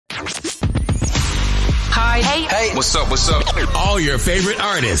Hey, what's up? All your favorite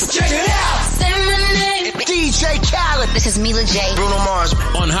artists. Check it out. Say my name. DJ Khaled. This is Mila J. Bruno Mars.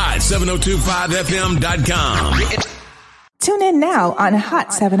 On hot7025fm.com. Tune in now on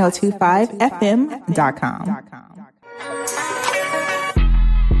hot7025fm.com.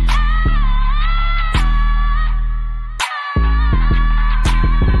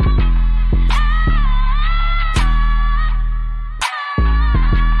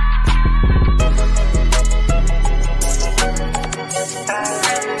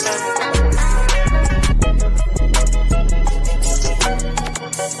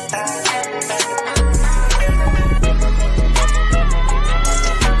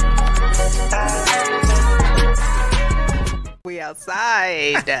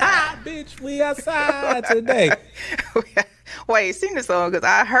 Outside. Bitch, we outside today. Wait, sing the song because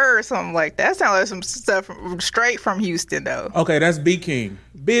I heard something like that. Sounds like some stuff straight from Houston, though. Okay, that's B King.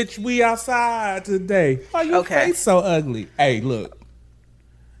 Bitch, we outside today. Why your face so ugly? Hey, look.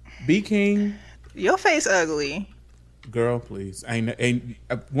 B King. Your face ugly. Girl, please. Ain't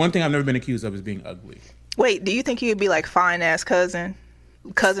one thing I've never been accused of is being ugly. Wait, do you think you'd be like fine ass cousin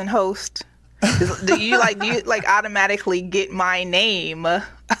host? Do you automatically get my name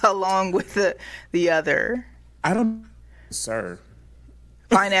along with the other? I don't, sir.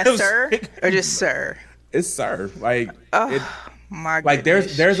 Fine ass sir or just sir? It's sir. My like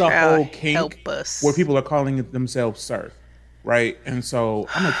goodness. there's a whole kink Help us. where people are calling themselves sir, right? And so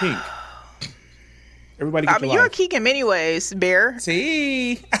I'm a kink. Everybody, get your you're a life. kink in many ways, Bear.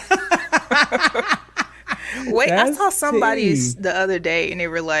 See. Wait, That's I saw somebody tea. the other day and they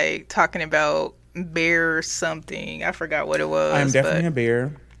were like talking about bear something. I forgot what it was. I'm definitely a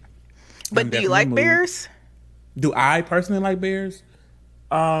bear. But do you like bears? Do I personally like bears?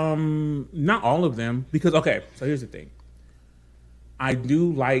 Not all of them. Because, okay, so here's the thing. I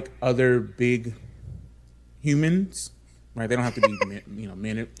do like other big humans. Right? They don't have to be men,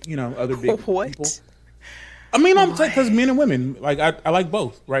 other big people. I mean, I'm because men and women, like I like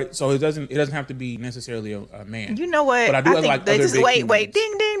both, right? So it doesn't have to be necessarily a man. You know what? But I do like other big wait, humans.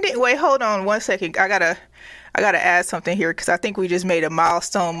 ding, ding, ding. Wait, hold on 1 second. I gotta add something here because I think we just made a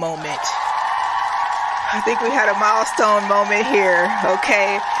milestone moment. I think we had a milestone moment here.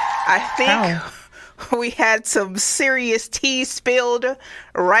 Okay, I think we had some serious tea spilled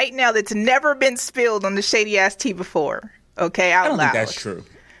right now that's never been spilled on the Shady Ass Tea before. Okay, out I don't loud. think that's true.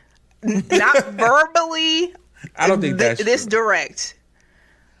 Not verbally. I don't think that's this true. direct.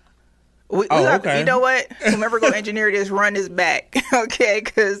 Okay. You know what? Whoever go engineer this, run this back, okay?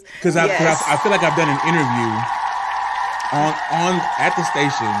 Because I feel like I've done an interview on at the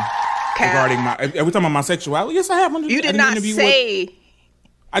station regarding my. Are we talking about my sexuality? Yes, I have. You did not say.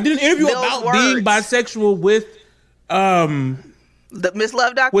 I did an interview about being bisexual with the Miss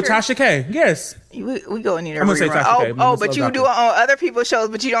Love Doctor with Tasha K. Yes, we go in there. I'm gonna say Tasha K. But you do it on other people's shows,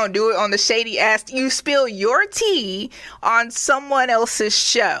 but you don't do it on the Shady Ass. You spill your tea on someone else's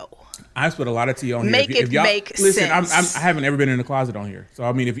show. I spilled a lot of tea on here. Make it make sense. I haven't ever been in the closet on here, so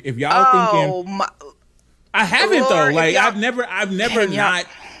I mean, if y'all thinking, I haven't Lord, though. Like I've never not.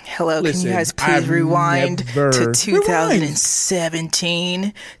 Hello, listen, can you guys please rewind to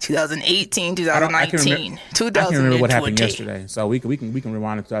 2017, 2018, 2019, 2020? I can't remember what happened yesterday, so we can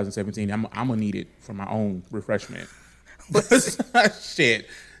rewind to 2017. I'm gonna need it for my own refreshment. Shit,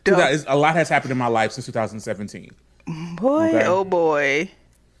 a lot has happened in my life since 2017. Boy, okay? Oh boy.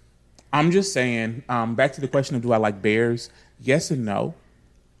 I'm just saying. Back to the question of do I like bears? Yes and no.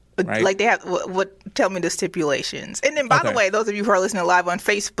 Right. Like they have what? Tell me the stipulations. And then, by the way, those of you who are listening live on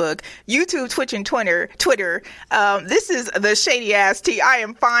Facebook, YouTube, Twitch, and Twitter, this is the Shady Ass Tea. I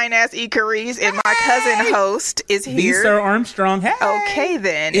am Fine Ass Icarice, and my cousin host is here. Sir Armstrong. Hey. Okay,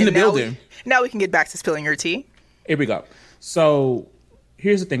 then in the building. Now we can get back to spilling your tea. Here we go. So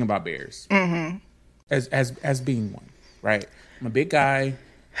here's the thing about bears. Mm-hmm. As being one, right? I'm a big guy.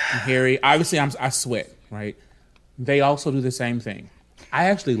 I'm hairy. Obviously, I sweat. Right. They also do the same thing. I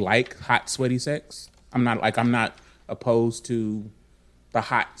actually like hot, sweaty sex. I'm not opposed to the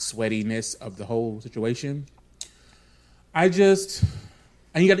hot sweatiness of the whole situation. And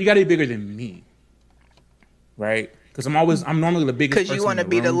you got to be bigger than me, right? Because I'm normally the biggest. Because you want to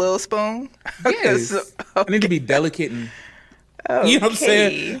be the little spoon. Yes, okay. I need to be delicate and. You know what I'm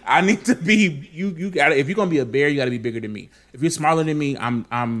saying? I need to be. You got. If you're gonna be a bear, you got to be bigger than me. If you're smaller than me,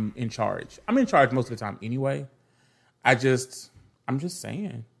 I'm in charge. I'm in charge most of the time anyway. I'm just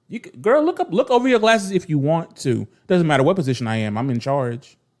saying. Girl, look over your glasses if you want to. Doesn't matter what position I am. I'm in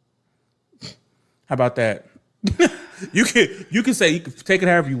charge. How about that? You can say, you can take it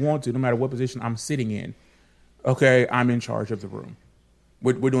however you want to, no matter what position I'm sitting in. Okay, I'm in charge of the room.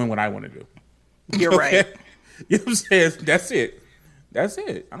 We're doing what I want to do. You're right. You know what I'm saying? That's it. That's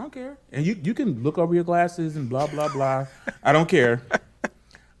it. I don't care. And you can look over your glasses and blah, blah, blah. I don't care.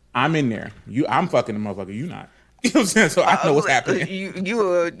 I'm in there. I'm fucking the motherfucker. You not. You know what I'm saying? So I know what's happening.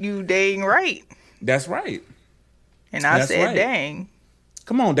 You dang right. That's right. And I said, right. Dang.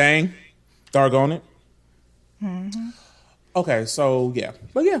 Come on, dang. Doggone it. Mm-hmm. Okay, so yeah.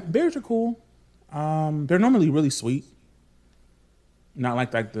 But yeah, bears are cool. They're normally really sweet. Not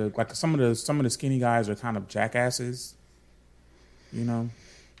like some of the skinny guys are kind of jackasses. You know?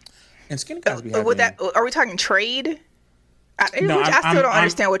 And skinny guys be having... Are we talking trade? I still don't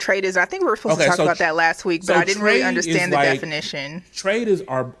understand what trade is. I think we were supposed to talk about that last week, but I didn't really understand the definition. Trade is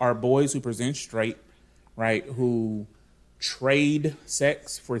our boys who present straight, right? Who trade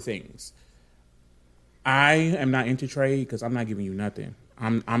sex for things. I am not into trade because I'm not giving you nothing.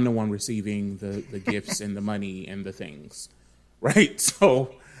 I'm the one receiving the gifts and the money and the things, right?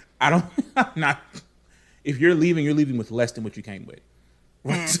 So I'm not. If you're leaving with less than what you came with.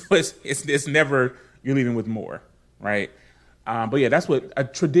 Right? So it's never you're leaving with more, right? But yeah, that's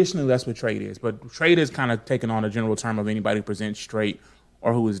what traditionally that's what trade is. But trade is kind of taken on a general term of anybody who presents straight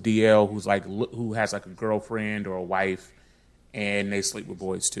or who is DL, who has like a girlfriend or a wife, and they sleep with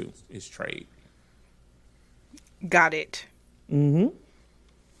boys too. Is trade. Got it. Mm-hmm.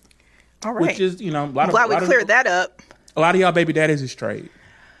 All right. Which is, glad we cleared that up. A lot of y'all baby daddies is trade.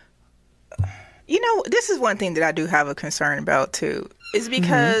 This is one thing that I do have a concern about too. Is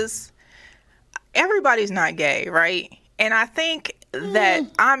because everybody's not gay, right? And I think that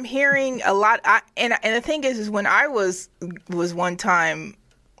I'm hearing a lot. And the thing is when I was one time,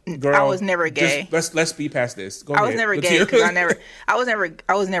 girl, I was never gay. Let's be past this. Go ahead. I was never gay because I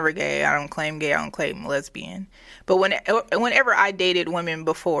was never gay. I don't claim gay. I don't claim lesbian. But whenever I dated women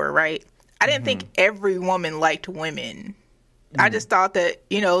before, right? I didn't think every woman liked women. I just thought that,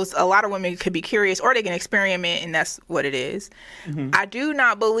 a lot of women could be curious or they can experiment, and that's what it is. I do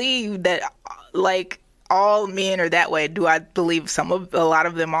not believe that, all men are that way. Do I believe a lot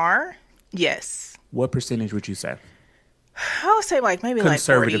of them are? Yes. What percentage would you say? I would say maybe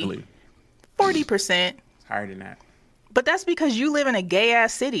conservatively 40%. Higher than that. But that's because you live in a gay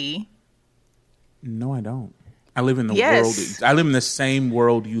ass city. No, I don't. I live in the world. I live in the same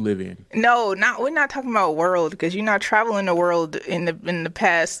world you live in. No, we're not talking about world because you're not traveling the world in the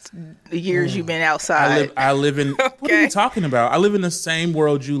past years you've been outside. I live in. Okay. What are you talking about? I live in the same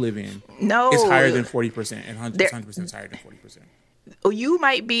world you live in. No, it's higher than 40%, and 100% is higher than 40%. You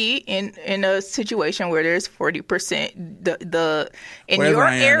might be in a situation where there's 40%. In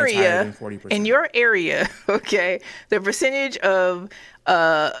your area, okay, the percentage of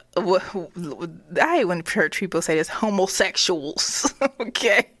I hate when people say this, homosexuals,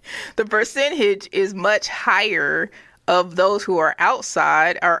 okay, the percentage is much higher of those who are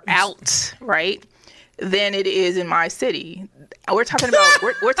outside or out, right, than it is in my city. We're talking about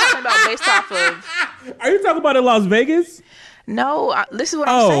we're talking about based off of. Are you talking about in Las Vegas? No, this is what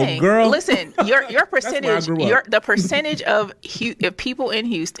I'm saying. Oh, girl. Listen, your percentage, the percentage of people in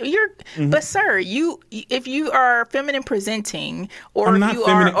Houston. But sir, if you are feminine presenting, or I'm if you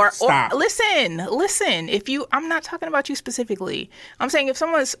feminine. or Stop. listen. I'm not talking about you specifically. I'm saying if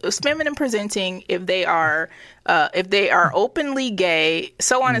someone's feminine presenting, if they are openly gay,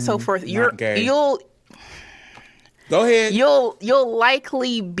 so on and so forth, you'll go ahead. You'll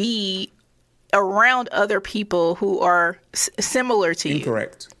likely be around other people who are similar to you.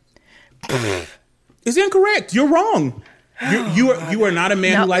 Incorrect. It's incorrect. You're wrong. You are not a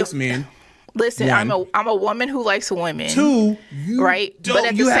man who likes men. Listen, one. I'm a woman who likes women. Two, right? But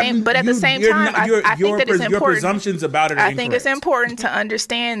at the same time, I think that it's important. Your presumptions about it are I think it's important to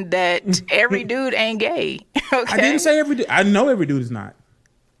understand that every dude ain't gay. Okay? I didn't say every dude. I know every dude is not.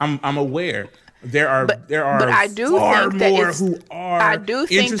 I'm aware. There are but I do far think that more who are I do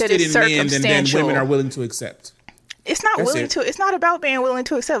think interested that it's in men than women are willing to accept. It's not It's not about being willing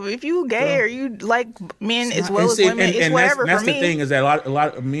to accept. If you gay or you like men as well as women, it's whatever that's for me. That's the thing is that a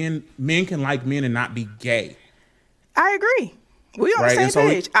lot of men can like men and not be gay. I agree. We on the same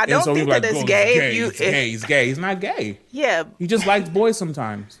page. I don't think that it's gay. He's gay. He's not gay. Yeah. He just likes boys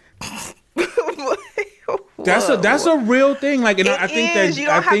sometimes. That's a real thing. I think that you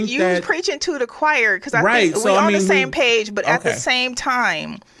don't have you preaching to the choir because I think we're on the same page, but at the same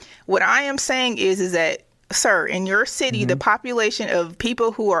time, what I am saying is that, sir, in your city, the population of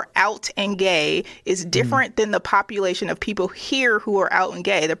people who are out and gay is different than the population of people here who are out and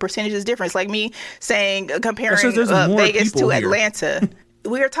gay. The percentage is different. It's like me comparing Vegas to Atlanta.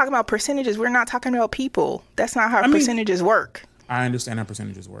 We are talking about percentages. We're not talking about people. That's not how percentages work. I understand how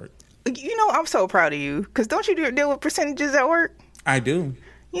percentages work. I'm so proud of you because don't you deal with percentages at work? I do.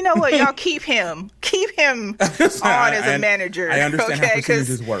 You know what? Y'all keep him on as a manager. I understand how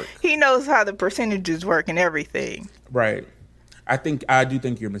percentages work. He knows how the percentages work and everything. Right. I do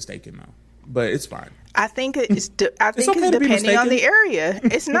think you're mistaken though, but it's fine. I think it's depending on the area.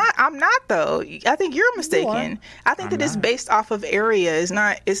 It's not. I'm not though. I think you're mistaken. I think that it's based off of area.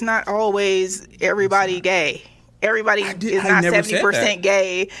 It's not always everybody gay. Everybody is not 70%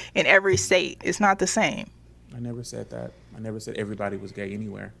 gay in every state. It's not the same. I never said that. I never said everybody was gay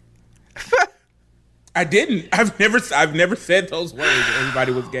anywhere. I didn't. I've never said those words. That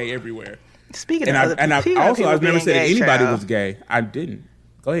everybody was gay everywhere. I've never said anybody was gay. I didn't.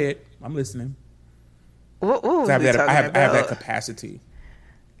 Go ahead. I'm listening. What was I have that capacity.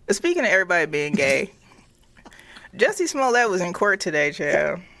 Speaking of everybody being gay, Jussie Smollett was in court today,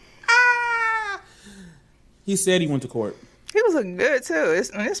 child. He said he went to court. He was looking good too.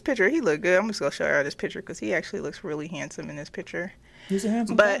 In this picture, he looked good. I'm just gonna show you this picture because he actually looks really handsome in this picture. He's a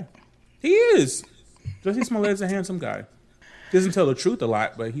handsome guy. He is. Jussie Smollett's a handsome guy. Doesn't tell the truth a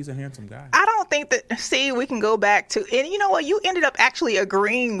lot, but he's a handsome guy. I don't think that. See, we can go back to, and you know what? You ended up actually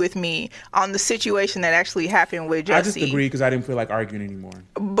agreeing with me on the situation that actually happened with Jussie. I just agreed because I didn't feel like arguing anymore.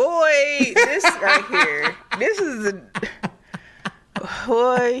 Boy, this right here. This is the.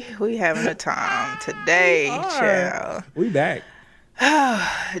 Boy, we having a time today, child. We back.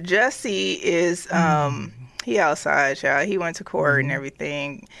 Jussie is he outside, child. He went to court and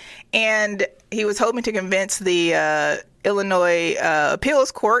everything, and he was hoping to convince the Illinois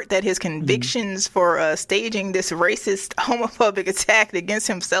appeals court that his convictions for staging this racist, homophobic attack against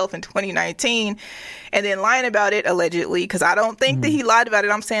himself in 2019 and then lying about it allegedly, because I don't think that he lied about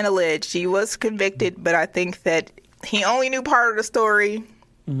it. I'm saying alleged. He was convicted, but I think that he only knew part of the story.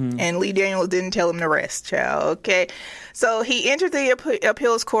 And Lee Daniels didn't tell him the rest, child. Okay. So he entered the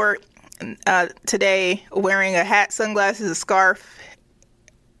appeals court today wearing a hat, sunglasses, a scarf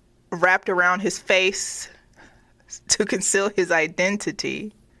wrapped around his face to conceal his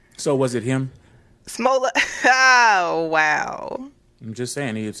identity. So was it him? Smollett. Oh, wow. I'm just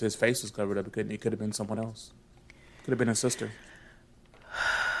saying, his face was covered up. It could have been someone else. Could have been a sister.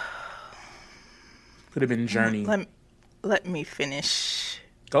 Could have been Journey. Let me finish.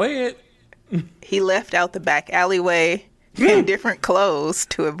 Go ahead. He left out the back alleyway in different clothes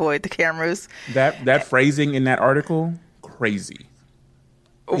to avoid the cameras. That phrasing in that article, crazy.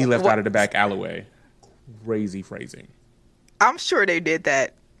 He left out of the back alleyway. Crazy phrasing. I'm sure they did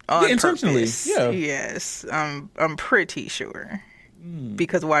that on intentionally. Purpose. Yeah. Yes, I'm pretty sure.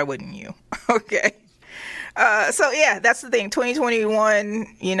 Because why wouldn't you? Okay. So yeah, that's the thing.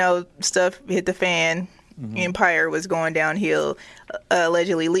 2021, stuff hit the fan. Empire was going downhill.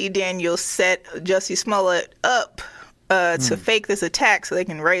 Allegedly, Lee Daniels set Jussie Smollett up to fake this attack so they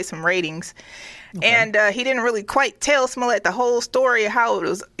can raise some ratings. Okay. And he didn't really quite tell Smollett the whole story of how it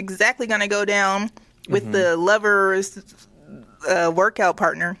was exactly going to go down with the lover's workout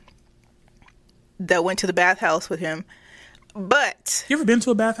partner that went to the bathhouse with him. But you ever been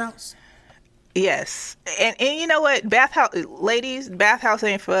to a bathhouse? Yes. And you know what? Ladies, bathhouse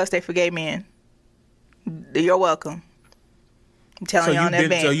ain't for us, they for gay men. You're welcome. I'm telling you on that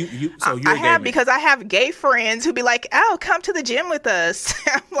vein. I have, because I have gay friends who be like, "Oh, come to the gym with us."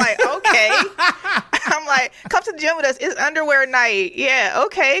 I'm like, okay. I'm like, come to the gym with us. It's underwear night. Yeah,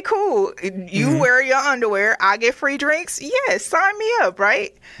 okay, cool. You wear your underwear. I get free drinks. Yes, sign me up,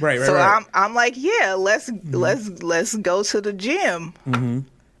 right? Right. So I'm like, yeah, let's go to the gym.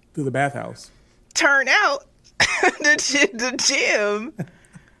 To the bathhouse. Turn out the gym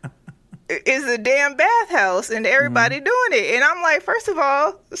is a damn bathhouse and everybody doing it. And I'm like, first of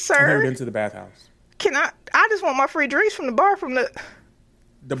all, sir, I've never been to the bathhouse. I just want my free drinks from the bar from the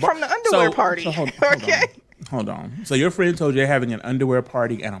underwear party. So hold on. So your friend told you they're having an underwear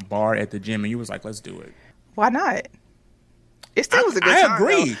party and a bar at the gym, and you was like, let's do it. Why not? It still was a good time. I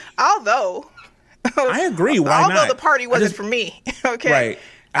agree. Although I agree. Why not? Although the party wasn't for me. Okay. Right.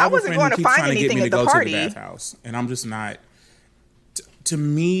 I wasn't going to find anything at the party. To the bathhouse, and I'm just not. To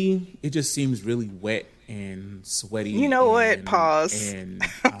me, it just seems really wet and sweaty. You know what? Pause. And,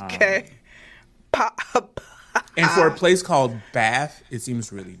 okay. And for a place called Bath, it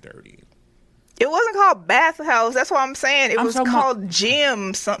seems really dirty. It wasn't called bathhouse. That's what I'm saying. It was called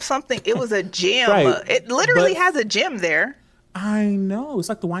gym. Something. It was a gym. Right. It literally has a gym there. I know. It's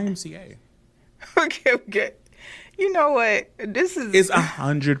like the YMCA. Okay. You know what? This is. It's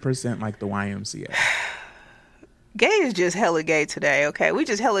 100% like the YMCA. Gay is just hella gay today, okay? We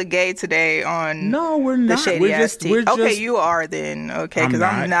just hella gay today on No, we're not. The Shady ass tea. Okay, you are then, okay? Because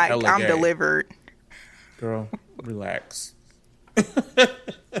I'm not. I'm delivered. Girl, relax.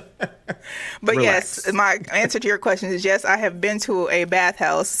 But Relax. yes, my answer to your question is yes, I have been to a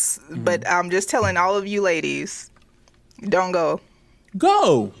bathhouse, but I'm just telling all of you ladies, don't go.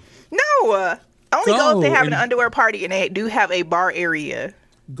 Go. No, only go if they have an and- underwear party and they do have a bar area.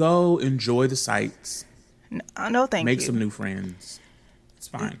 Go enjoy the sights. No, thank you. Make some new friends. It's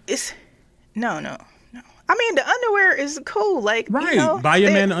fine. No. I mean, the underwear is cool. Like, Right. you know, Buy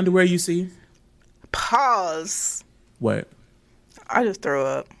your man the underwear you see. Pause. What? I just throw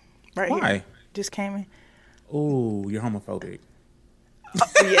up. Right Why? here. Just came in. Oh, you're homophobic.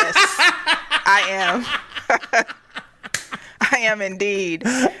 Yes, I am. I am indeed.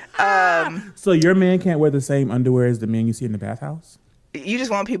 So your man can't wear the same underwear as the men you see in the bathhouse? You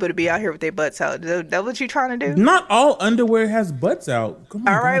just want people to be out here with their butts out. Is that what you trying to do? Not all underwear has butts out. Come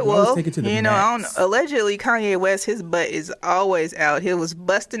on, All right, God, you always well, take it to the you know, I don't max. know. Allegedly, Kanye West, his butt is always out. He was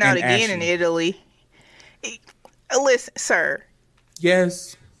busting out And again in ashy. Italy. Listen, sir.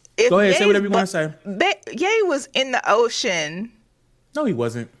 Yes. If Go ahead, say Ye's whatever you want to say. Ye was in the ocean. No, he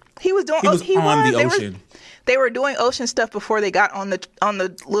wasn't. He was doing. He was on the They ocean. They were doing ocean stuff before they got on the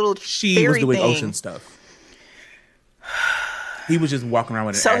little She ferry was doing thing. ocean stuff. He was just walking around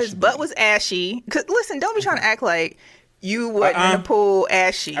with an So ashy his butt booty. was ashy. 'Cause listen, don't be trying to act like you wasn't in the pool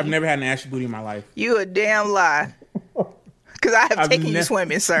ashy. I've never had an ashy booty in my life. You a damn lie. Because I have I've taken you nev-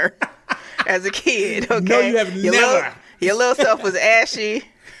 swimming, sir, as a kid. Okay, No, you have never. Your little self was ashy.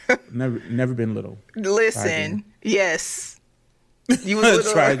 Never been little. Listen, yes, you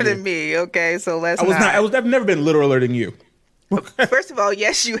was Try littler again. than me. Okay, so let's I was not. not. I've never been littler than you. First of all,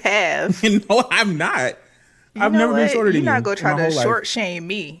 yes, you have. No, I'm not. I've You know never been what? shorter than you. You're not gonna in try my to whole life. short shame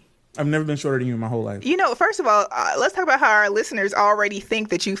me. I've never been shorter than you in my whole life. You know, first of all, let's talk about how our listeners already think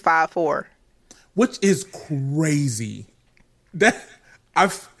that you 5'4". Which is crazy. That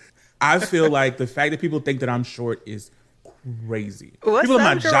I feel like the fact that people think that I'm short is crazy. What's People at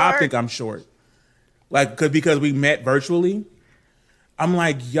my up, job Gerard? think I'm short. Like, because we met virtually. I'm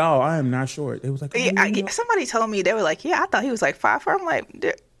like, y'all, I am not short. They was like, oh, Yeah, somebody told me, they were like, yeah, I thought he was like 5'4". I'm like,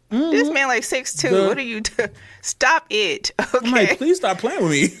 this man like 6'2". What are you stop it. Okay. I'm like, please stop playing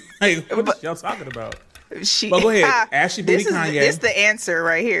with me. Like, what y'all talking about? But go ahead, Ashley Booty Kanye. This is the answer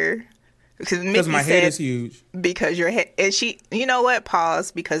right here. Because my head is huge. Because your head, and she, you know what?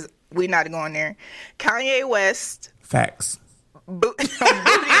 Pause, because we're not going there. Kanye West Facts. booty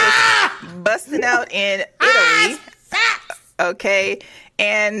was busting out in Italy. Okay,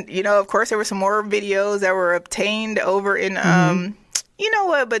 and you know, of course, there were some more videos that were obtained over in you know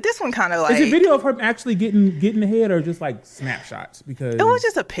what? But this one kind of like Is it video of her actually getting the head or just like snapshots? Because it was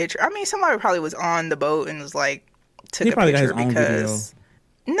just a picture. I mean, somebody probably was on the boat and was like took He a probably got picture his own because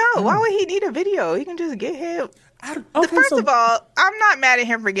no, why would he need a video? He can just get head. okay, First of all, I'm not mad at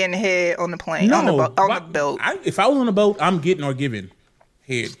him for getting head on the plane on the boat. If I was on a boat, I'm getting or giving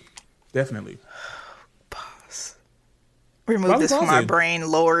head, definitely. Remove Why we this from my pausing?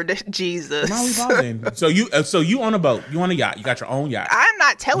 brain, Lord Jesus. Why are we pausing? So you on a boat? You on a yacht? You got your own yacht? I'm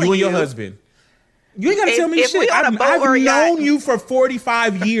not telling You you. and your husband. You ain't gotta If- tell me if shit. we on a boat I've or a known yacht- you for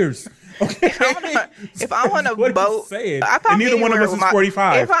 45 years. Okay. If I'm on a What are you boat, saying? if I'm And neither one of anywhere us with is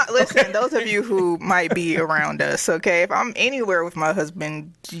 45. Listen, those of you who might be around us, okay? If I'm anywhere with my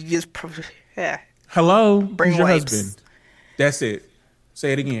husband, you just yeah. Hello, Bring who's your wipes. husband? That's it.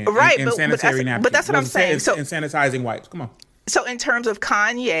 Say it again. Right, And but sanitary that's- napkins. but that's what I'm saying. And sanitizing wipes. Come on. So in terms of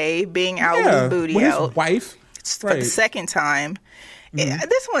Kanye being out with Yeah, his booty with out his wife. for Right. the second time, Mm-hmm.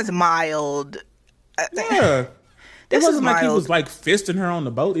 this one's mild. Yeah. This It wasn't is like he mild. was like fisting her on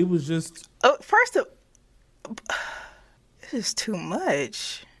the boat. It was just First of, this is too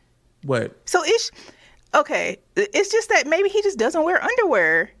much. what? So it's okay. It's just that maybe he just doesn't wear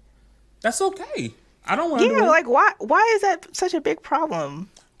underwear. That's okay. I don't want Yeah, underwear. like why is that such a big problem?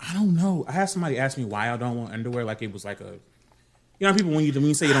 I don't know. I had somebody ask me why I don't want underwear. Like it was like a, you know, people when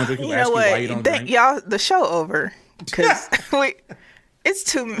you say you don't drink, people You ask know you why what? you don't Thank drink. y'all. The show over because it's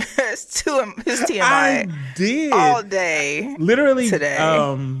TMI I did all day. literally today.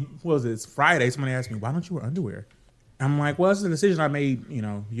 What was it? It's Friday. Somebody asked me why don't you wear underwear. I'm like, well, it's a decision I made,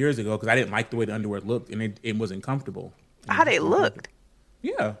 years ago because I didn't like the way the underwear looked and it wasn't comfortable. How they looked?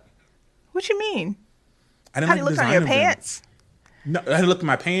 Yeah, What you mean? I didn't How like they the look on design your of them. pants? No, I had to look at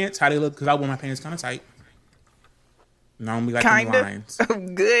my pants. How they look because I wear my pants kind of tight. And I don't be like them Kind lines.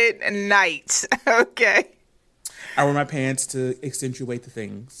 of. Good night. Okay. I wear my pants to accentuate the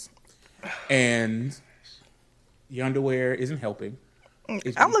things, and the underwear isn't helping.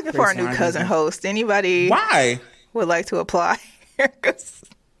 I'm looking for a new cousin host. Anybody Why? would like to apply? 'Cause-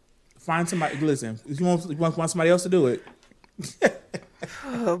 Find somebody. Listen, if you want somebody else to do it.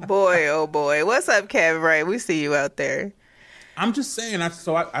 oh boy. What's up, Kev? Right, we see you out there. I'm just saying. I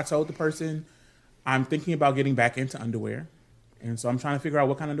told the person I'm thinking about getting back into underwear, and so I'm trying to figure out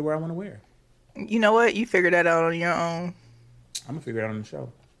what kind of underwear I want to wear. You know what? You figured that out on your own. I'm gonna figure it out on the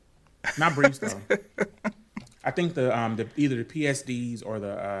show. Not briefs though. I think the either the PSDs or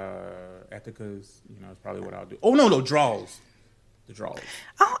the Ethicas, is probably what I'll do. Oh no, draws. The draws.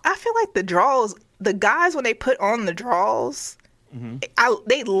 Oh, I feel like the draws. The guys when they put on the draws,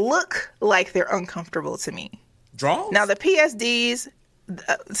 they look like they're uncomfortable to me. Draws. Now the PSDs,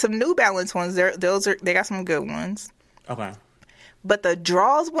 some New Balance ones. They got some good ones. Okay. But the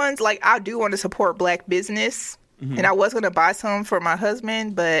draws ones, like I do want to support Black business, and I was gonna buy some for my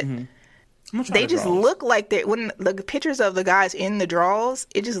husband, but. They just look like when the pictures of the guys in the draws,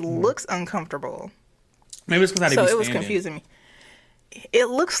 it just looks uncomfortable. Maybe it's because it was confusing me. It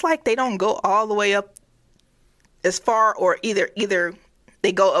looks like they don't go all the way up as far, or either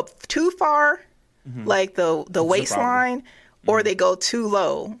they go up too far, like the waistline, or they go too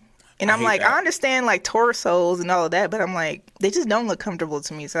low. And I'm like, I understand like torsos and all of that, but I'm like, they just don't look comfortable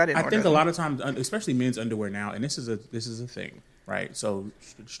to me. So I didn't. I think a lot of times, especially men's underwear now, and this is a thing. Right, so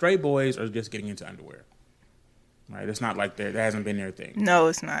straight boys are just getting into underwear. Right, it's not like that hasn't been their thing. No,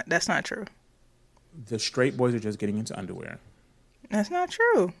 it's not. That's not true. The straight boys are just getting into underwear. That's not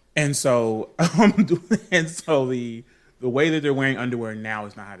true. And so, the way that they're wearing underwear now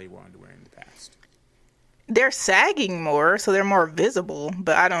is not how they wore underwear in the past. They're sagging more, so they're more visible.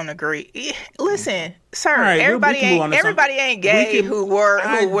 But I don't agree. Listen, sir, right, everybody ain't gay who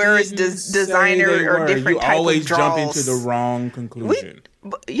wears designer or different type of draws. You always jump into the wrong conclusion.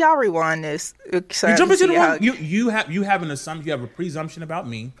 Y'all rewind this. You jump into the wrong. You have an assumption. You have a presumption about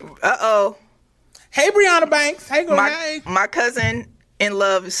me. Uh-oh. Hey, Brianna Banks. Hey, hey. My cousin in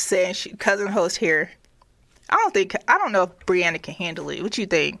love is saying cousin host here. I don't know if Brianna can handle it. What you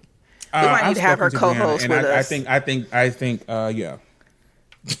think? We might need to have her co-host with us. I think, yeah.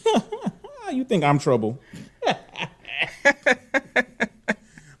 You think I'm trouble?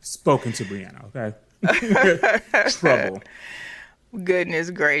 Spoken to Brianna, okay? Trouble.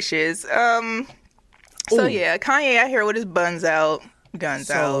 Goodness gracious. So yeah, Kanye out here with his buns out,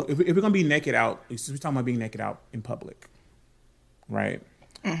 guns out. If we're gonna be naked out, we're talking about being naked out in public, right?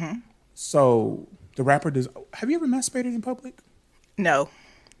 Mm-hmm. So the rapper does. Have you ever masturbated in public? No.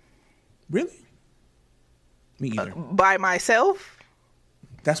 Really? Me either. By myself?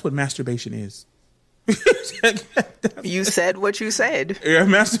 That's what masturbation is. You said what you said. Yeah,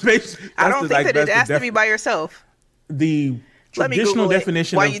 masturbation. I don't think that it has to be by yourself. The traditional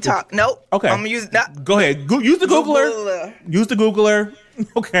definition. Why you talk? Nope. Okay. I'm gonna use that. Go ahead. Use the Googler. Use the Googler.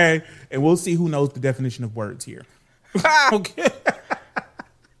 Okay, and we'll see who knows the definition of words here. Okay.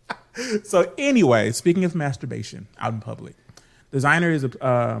 So anyway, speaking of masturbation out in public. Designer is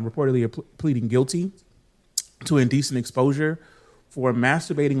reportedly pleading guilty to indecent exposure for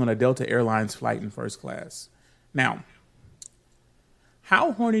masturbating on a Delta Airlines flight in first class. Now,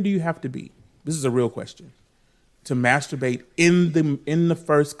 how horny do you have to be? This is a real question. To masturbate in the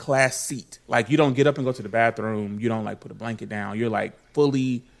first class seat. Like you don't get up and go to the bathroom. You don't like put a blanket down. You're like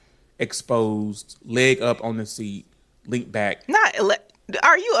fully exposed, leg up on the seat, link back.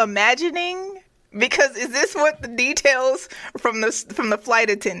 Are you imagining? Because is this what the details from the flight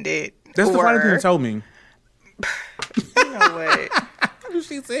attendant? That's the flight attendant told me. You know what? That's what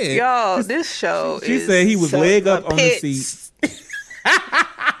she said. Y'all, this show she said he was leg up on the seat.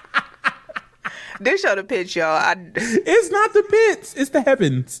 This show the pitch, y'all. It's not the pits. It's the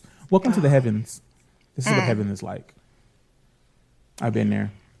heavens. Welcome to the heavens. This is what heaven is like. I've been there.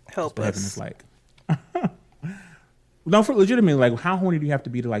 Help us. Heaven is like. No, for legitimately, like, how horny do you have to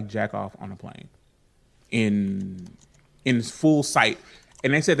be to like jack off on a plane in full sight?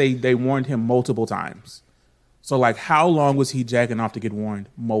 And they said they warned him multiple times. So like, how long was he jacking off to get warned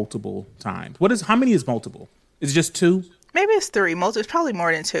multiple times? How many is multiple? Is it just 2? Maybe it's 3. It's probably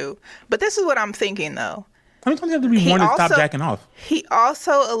more than 2. But this is what I'm thinking though. How many times do you have to be warned to stop jacking off? He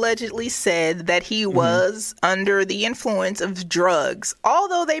also allegedly said that he was under the influence of drugs,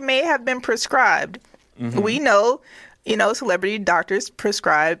 although they may have been prescribed. We know. Celebrity doctors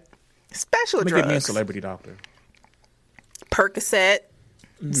prescribe special drugs. Give me a celebrity doctor. Percocet,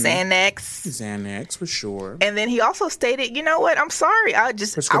 Xanax for sure. And then he also stated, you know what? I'm sorry. I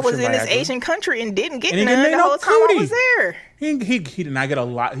was in this Asian country and didn't get none the whole time I was there. He did not get a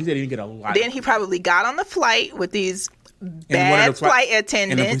lot. He said he didn't get a lot. Then he probably got on the flight with these bad flight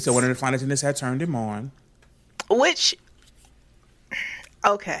attendants. And one of the flight attendants had turned him on.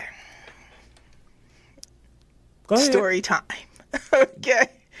 Okay. Go ahead. Story time. Okay.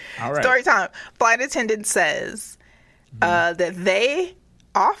 All right. Story time. Flight attendant says that they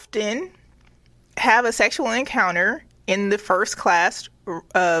often have a sexual encounter in the first class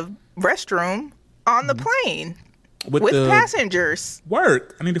restroom on the plane with the passengers.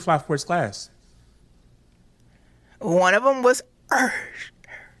 Work. I need to fly first class. One of them was.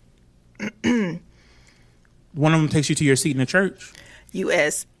 One of them takes you to your seat in the church.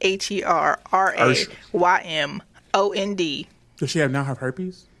 USHERRAYMOND. Does she now have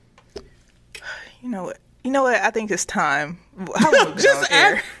herpes? You know what? I think it's time. How long have we been on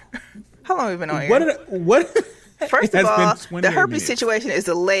air? How long have we been on air? What? First of all, the herpes situation is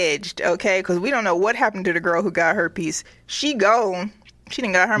alleged, okay? Because we don't know what happened to the girl who got herpes. She gone. She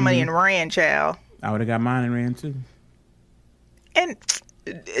didn't got her money and ran, child. I would have got mine and ran too. And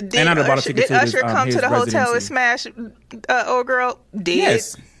did Usher come to the hotel and smash old girl? Did.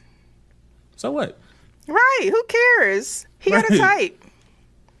 Yes. So what? Right. Who cares? He got a type.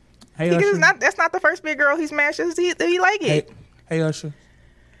 Hey, Usher. That's not the first big girl he smashes. He like it. Hey, Usher.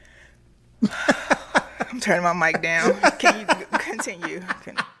 I'm turning my mic down. Can you continue?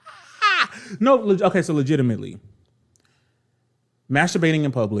 No. Okay. So legitimately, masturbating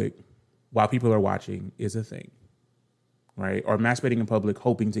in public while people are watching is a thing, right? Or masturbating in public,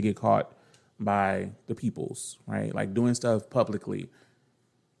 hoping to get caught by the peoples, right? Like doing stuff publicly.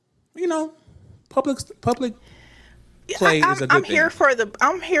 You know, public play is a good thing. I'm here for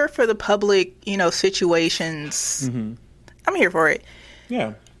the public, situations. Mm-hmm. I'm here for it.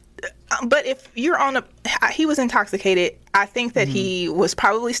 Yeah. But if you're he was intoxicated. I think that he was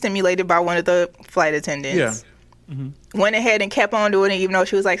probably stimulated by one of the flight attendants. Yeah. Mm-hmm. Went ahead and kept on doing it, even though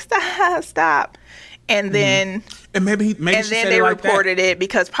she was like, stop. And then, and maybe they reported it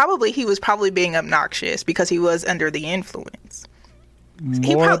because he was probably being obnoxious because he was under the influence.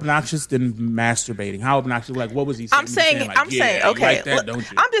 More obnoxious than masturbating. How obnoxious? Like, what was he saying? I'm saying, okay. Like that, don't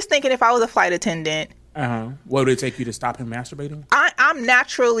you? I'm just thinking if I was a flight attendant. What would it take you to stop him masturbating? I'm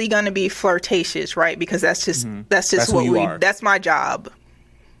naturally going to be flirtatious, right? Because that's just what that's my job.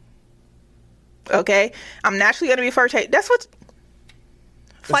 Okay, I'm naturally going to be flirtatious. That's what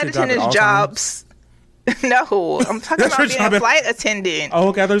flight attendants' jobs. No, I'm talking about being a flight attendant. Oh,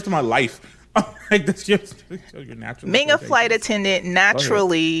 okay. I thought it was my life. Like that's just your natural. Being a flight attendant,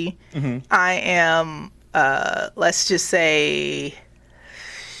 naturally, I am. Let's just say,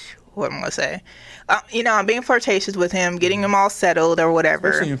 what am I going to say? I'm being flirtatious with him, getting him all settled or whatever.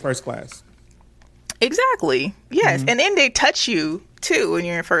 Especially in first class. Exactly. Yes, and then they touch you too when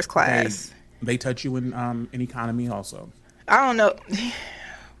you're in first class. They touch you in economy also. I don't know.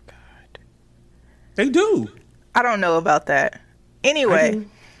 God. They do. I don't know about that. Anyway,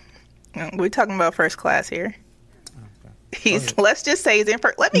 we're talking about first class here. Let's just say he's in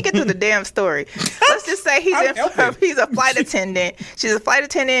first. Let me get to the damn story. Let's just say he's a flight attendant. She's a flight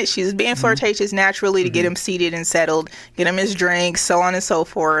attendant. She's being flirtatious naturally to get him seated and settled, get him his drink, so on and so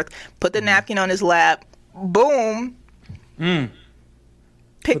forth. Put the napkin on his lap. Boom.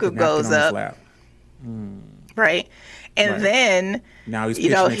 Pickup goes up. Right. And then now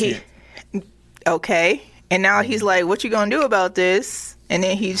he's okay. And now he's like, what you gonna do about this? And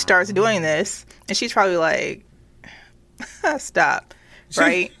then he starts doing this. And she's probably like, stop.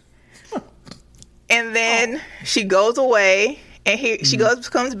 Right? And then she goes away and she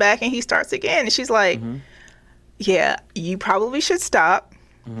comes back and he starts again. And she's like, yeah, you probably should stop.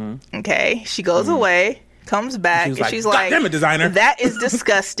 Okay. She goes away, comes back, and she's like, damn it, designer. That is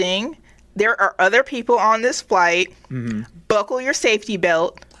disgusting. There are other people on this flight. Buckle your safety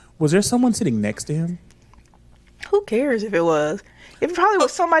belt. Was there someone sitting next to him? Who cares if it was? It probably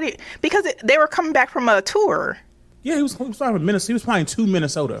was somebody, because they were coming back from a tour. Yeah, he was flying to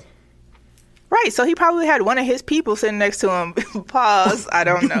Minnesota. Right, so he probably had one of his people sitting next to him. Pause. I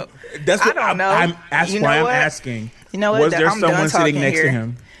don't know. That's what I don't know. I'm asking. You know what? Was there someone sitting next to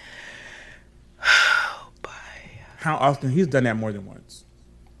him? Oh, boy. How often? He's done that more than once.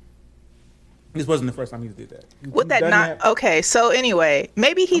 This wasn't the first time he did that. Okay, so anyway,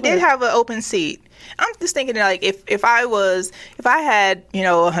 maybe he did have an open seat. I'm just thinking like if I had,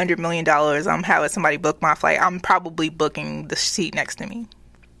 $100 million, I'm having somebody book my flight, I'm probably booking the seat next to me.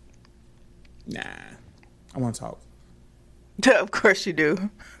 Nah. I want to talk. Of course you do.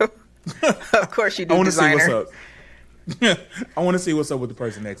 Of course you do. I want to see what's up. I want to see what's up with the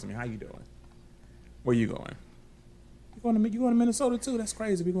person next to me. How you doing? Where you going? You going to Minnesota too? That's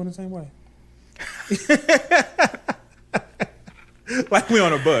crazy. We going the same way. Like we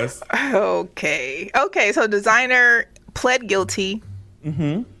on a bus. Okay. So designer pled guilty.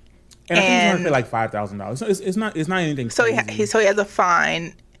 And I think he's going to pay like $5,000. So it's not anything. So he has a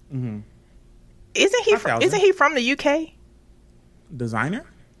fine. Isn't he from the UK? Designer?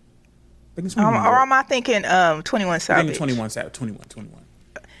 Or am I thinking 21 Savage? I think 21 Savage. 21.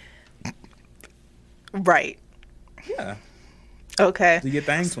 Right. Yeah. Okay. Do your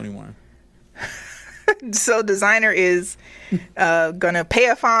thing, 21. So designer is gonna pay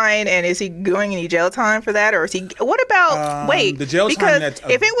a fine, and is he doing any jail time for that, or is he? What about the jail time? Because That's,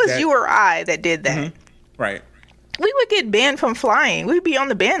 if it was you or I that did that, right, we would get banned from flying. We'd be on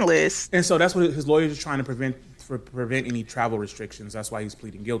the ban list. And so that's what his lawyers are trying to prevent any travel restrictions. That's why he's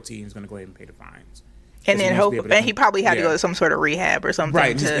pleading guilty. And he's going to go ahead and pay the fines. And then he probably had to go to some sort of rehab or something.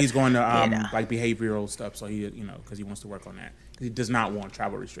 Right, he's going to like behavioral stuff. So he, because he wants to work on that. Because he does not want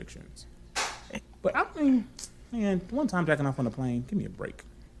travel restrictions. But I mean, man, one time jacking off on a plane, give me a break.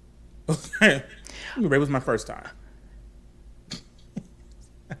 Okay, give me a break. It was my first time.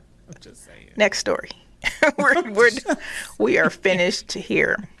 I'm just saying. Next story. we are finished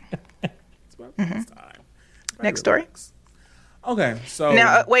here. It's my first time. Next story. Okay, so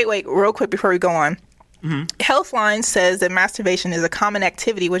now wait, real quick before we go on. Healthline says that masturbation is a common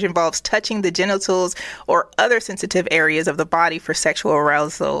activity which involves touching the genitals or other sensitive areas of the body for sexual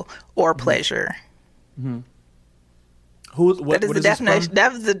arousal or pleasure. That is the definition.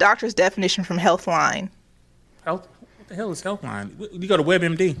 That was the doctor's definition from Healthline. What the hell is Healthline? You go to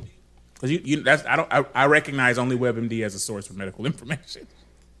WebMD because I recognize only WebMD as a source for medical information.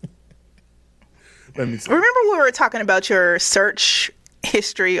 Let me see. Remember we were talking about your search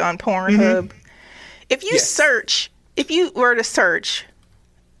history on Pornhub? If you were to search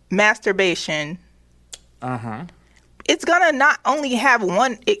masturbation, it's gonna not only have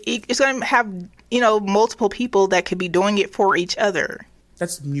one. It's gonna have multiple people that could be doing it for each other.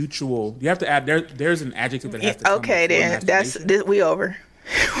 That's mutual. You have to add there's an adjective that has to come okay, then we over.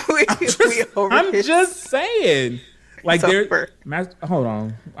 we over. I'm just saying. Like hold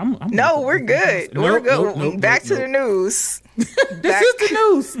on. We're good. We're good. Back to the news. This is the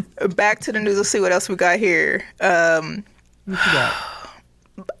news. Back to the news. Let's see what else we got here. What you got?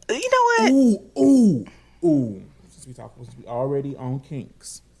 You know what? Ooh. Since we already on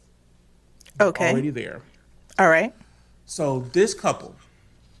kinks. Okay. Already there. All right. So this couple,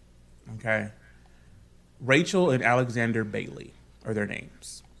 okay, Rachel and Alexander Bailey are their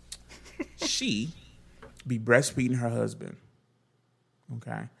names. She be breastfeeding her husband,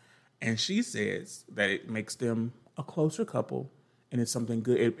 okay, and she says that it makes them a closer couple, and it's something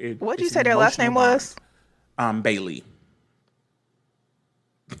good. What did you say their last name was? Bailey.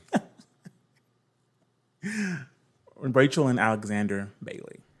 Rachel and Alexander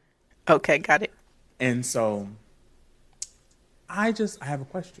Bailey. Okay, got it. And so, I have a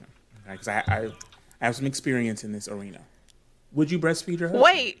question, because I have some experience in this arena. Would you breastfeed your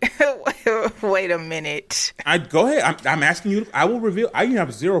husband? Wait a minute. Go ahead. I'm asking you. I will reveal. I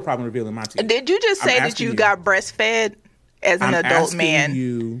have zero problem revealing my teeth. Did you just say that you got breastfed as an adult man?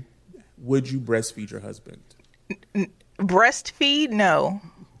 You, would you breastfeed your husband? Breastfeed? No.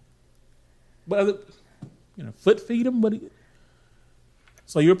 But foot feed him.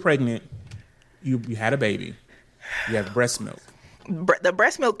 So you're pregnant. You had a baby. You have breast milk. The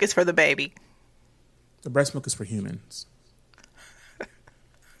breast milk is for the baby. The breast milk is for humans.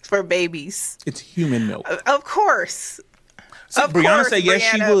 For babies. It's human milk. Of course. So Brianna said yes,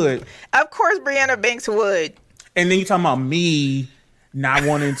 she would. Of course, Brianna Banks would. And then you talking about me not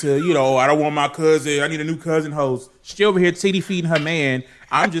wanting to, I don't want my cousin. I need a new cousin host. She over here titty feeding her man.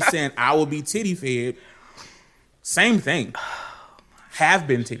 I'm just saying I will be titty fed. Same thing. Have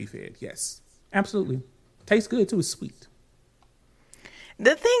been titty fed. Yes, absolutely. Tastes good too. It's sweet.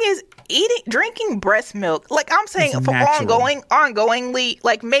 The thing is, drinking breast milk, like I'm saying, for ongoingly,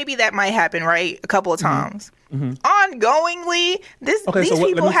 like maybe that might happen, right? A couple of times. Ongoingly, these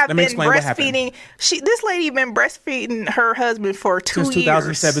people have been breastfeeding. This lady been breastfeeding her husband for 2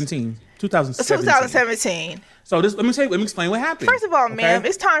 years. Since 2017. So let me explain what happened. First of all, ma'am,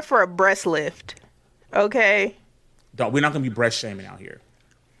 it's time for a breast lift. Okay. We're not gonna be breast shaming out here.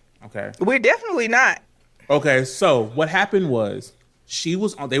 Okay. We're definitely not. Okay, so what happened was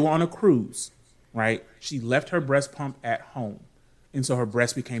they were on a cruise, right? She left her breast pump at home, and so her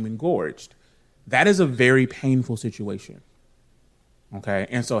breast became engorged. That is a very painful situation. Okay,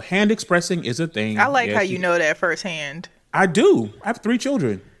 and so hand expressing is a thing. I like how you know that firsthand. I do. I have 3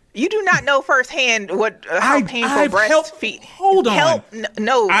 children. You do not know firsthand how painful breastfeed. Hold on.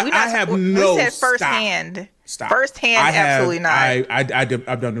 No, I have no. We said firsthand. Stop. Firsthand, absolutely not.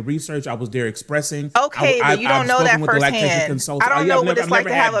 I've done the research. I was there expressing. Okay, but you don't know that firsthand. I don't know what it's like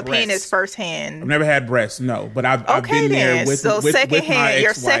to have a penis firsthand. I've never had breasts, no, but I've been there with my ex-wife.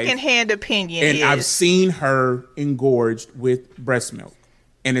 Your secondhand opinion is. And I've seen her engorged with breast milk,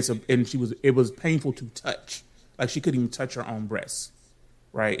 and it was painful to touch. Like she couldn't even touch her own breasts,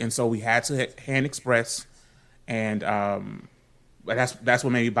 right? And so we had to hand express, and But that's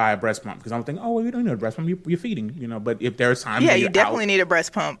what made me buy a breast pump, because I'm thinking, oh, well, you don't need a breast pump. You're feeding, But if there's times, you definitely need a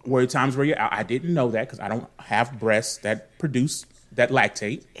breast pump. Where times where you're out, I didn't know that because I don't have breasts that produce that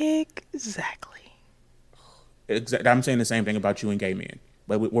lactate. Exactly. I'm saying the same thing about you and gay men,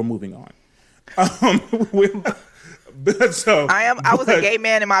 but we're moving on. So I was a gay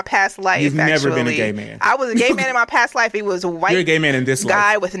man in my past life. You've never been a gay man. I was a gay man in my past life. He was a white. You're a gay man in this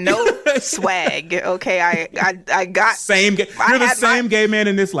guy life. with no swag. Okay, I got same. You're the same gay man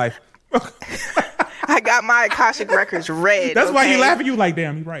in this life. I got my Akashic records read. That's why he laughing. You like,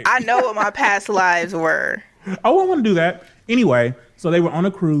 damn, you're right. I know what my past lives were. Oh, I want to do that anyway. So they were on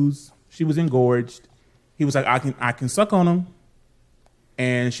a cruise. She was engorged. He was like, I can suck on him,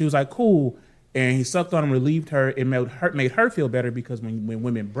 and she was like, cool. And he sucked on and relieved her. It made her feel better because when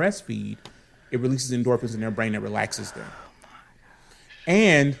women breastfeed, it releases endorphins in their brain that relaxes them.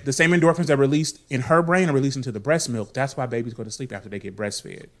 And the same endorphins that are released in her brain are released into the breast milk. That's why babies go to sleep after they get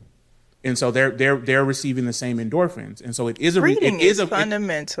breastfed. And so they're receiving the same endorphins. And so it is a reading is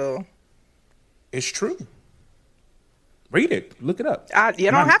fundamental. It's true. Read it. Look it up.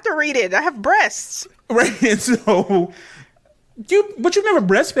 You don't have to read it. I have breasts. Right. And so. But you've never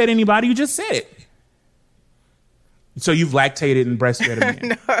breastfed anybody. You just said it. So you've lactated and breastfed a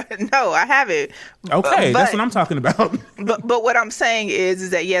man. No, I haven't. Okay, that's what I'm talking about. But what I'm saying is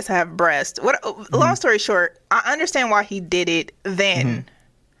that yes, I have breasts. Long story short, I understand why he did it then.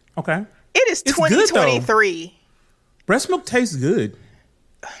 Mm-hmm. Okay. It is 2023. Breast milk tastes good.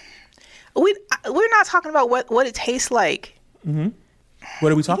 We're not talking about what it tastes like. Mm-hmm.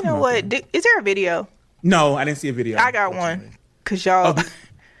 What are we talking about? You know what? Is there a video? No, I didn't see a video. I got one. Because y'all,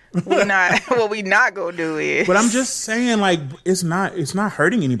 we not gonna do it. But I'm just saying, like, it's not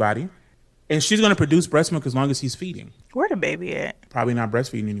hurting anybody. And she's gonna produce breast milk as long as he's feeding. Where the baby at? Probably not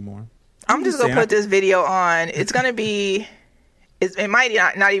breastfeeding anymore. I'm just gonna put this video on. It's gonna be, it might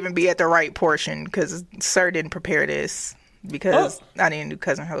not even be at the right portion because Sir didn't prepare this because I didn't do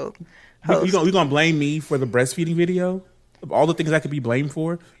Cousin Host. You gonna blame me for the breastfeeding video? Of all the things I could be blamed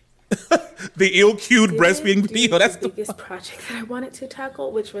for? The ill-cued breastfeeding video. That's the biggest project that I wanted to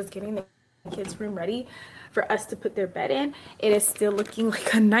tackle, which was getting the kids' room ready for us to put their bed in. It is still looking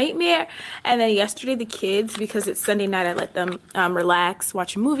like a nightmare. And then yesterday, the kids, because it's Sunday night, I let them relax,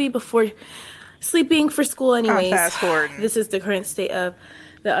 watch a movie before sleeping for school. Anyways, this is the current state of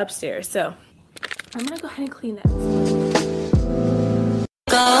the upstairs. So I'm gonna go ahead and clean that.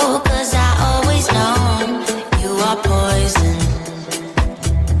 Go, 'cause I always know you are poison.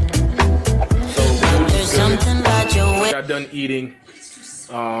 Got done eating.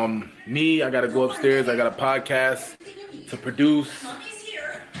 I gotta go upstairs. I got a podcast to produce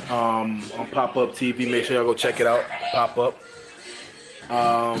on Pop-Up TV. Make sure y'all go check it out. Pop-Up.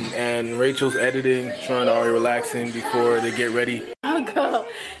 And Rachel's editing, trying to already relaxing before they get ready. I'll go.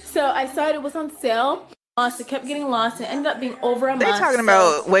 So I saw it was on sale. It kept getting lost and ended up being over a month. They're talking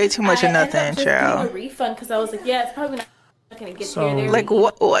about way too much of nothing, child. A refund because I was like, yeah, it's probably not gonna get there. Like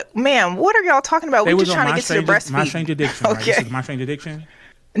what, ma'am? What are y'all talking about? We're just trying to get to the breastfeed. My Strange Addiction. Okay. Right? This is My Strange Addiction.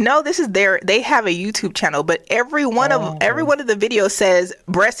 No, this is they have a YouTube channel, but every one of the videos says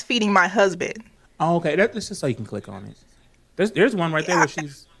breastfeeding my husband. Oh, okay. That's just so you can click on it. There's one right there where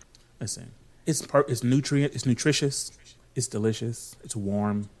she's listen. It's nutritious, it's delicious, it's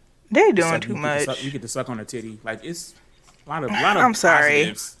warm. They're doing too much. You get to suck on a titty. Like it's a lot of I'm sorry.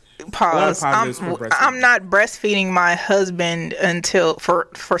 Positives. Pause. I'm not breastfeeding my husband until for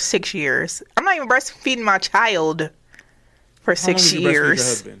 6 years. I'm not even breastfeeding my child for 6 years. Breastfeed your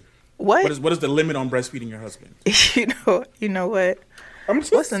husband? What is the limit on breastfeeding your husband? You know what?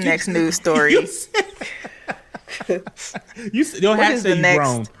 What's the next news story? What is the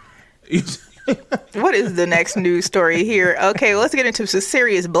next? What is the next news story here? Okay, let's get into some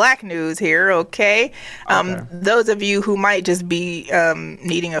serious black news here, okay? Those of you who might just be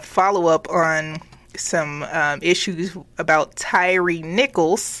needing a follow-up on some issues about Tyree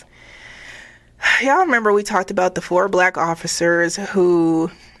Nichols. Y'all remember we talked about the 4 black officers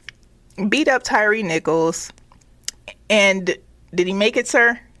who beat up Tyree Nichols. And did he make it,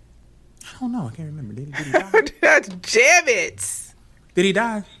 sir? I don't know. I can't remember. Did he die? Damn it. Did he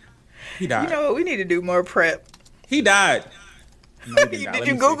die? He died. You know what? We need to do more prep. He died. No, he Did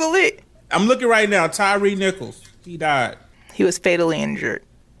you Google it? I'm looking right now. Tyree Nichols. He died. He was fatally injured.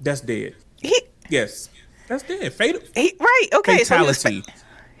 That's dead. Yes. That's dead. Right. Okay. Fatality.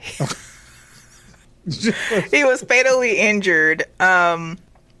 So he was fatally injured.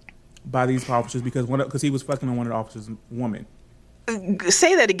 By these officers because he was fucking on one of the officers' woman.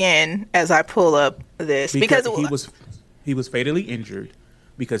 Say that again as I pull up this because he was fatally injured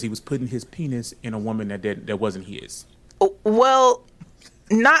because he was putting his penis in a woman that wasn't his. Well,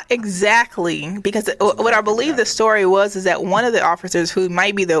 not exactly, because what I believe the story was is that one of the officers who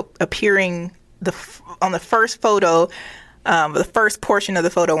might be appearing on the first photo, the first portion of the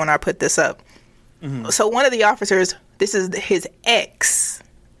photo when I put this up. Mm-hmm. So one of the officers, this is his ex.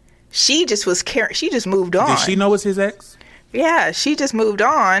 She just moved on. Did she know it's his ex? Yeah, she just moved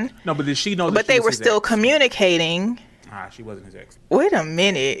on. No, but did she know? But they were still communicating. She wasn't his ex. Wait a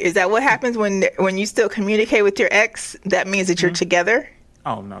minute. Is that what happens when you still communicate with your ex? That means that you're together?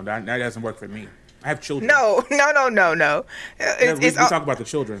 Oh, no. That doesn't work for me. I have children. No. We talk about the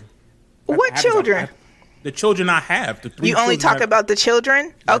children. What children? The children I have. The 3 you only talk about the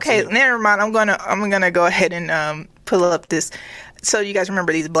children? Okay, never mind. I'm gonna go ahead and pull up this. So you guys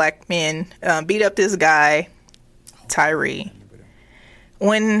remember these black men beat up this guy, Tyree.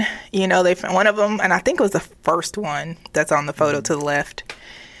 When, they found one of them, and I think it was the first one that's on the photo to the left,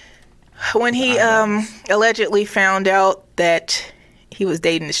 when he allegedly found out that he was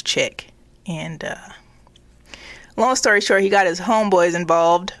dating this chick. And long story short, he got his homeboys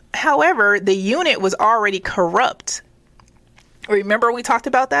involved. However, the unit was already corrupt. Remember we talked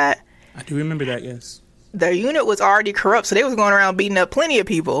about that? I do remember that, yes. The unit was already corrupt, so they was going around beating up plenty of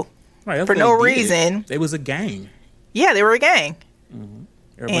people for no reason. They was a gang. Yeah, they were a gang. Mm-hmm.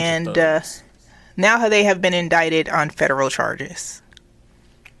 And now they have been indicted on federal charges.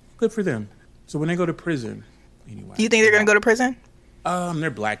 Good for them. So when they go to prison, anyway. You think they're going to go to prison?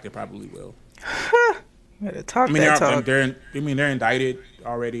 They're black. They probably will. They're indicted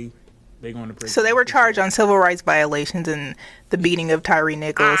already. They're going to prison. So they were charged on civil rights violations and the beating of Tyree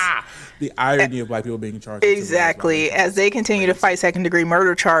Nichols. The irony of black people being charged. Exactly. As they continue to fight second-degree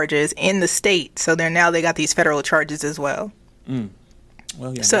murder charges in the state. So they got these federal charges as well. Mm.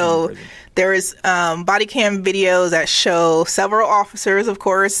 Well, yeah, so there is body cam videos that show several officers, of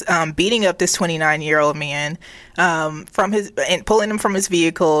course, beating up this 29-year-old man and pulling him from his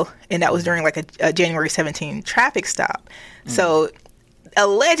vehicle, and that was during like a January 17 traffic stop. So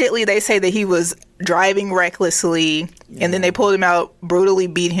allegedly, they say that he was driving recklessly, and then they pulled him out, brutally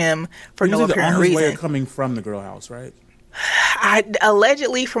beat him for no apparent reason. Way of coming from the girl house, right?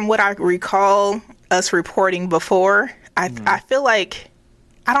 Allegedly, from what I recall us reporting before, I feel like.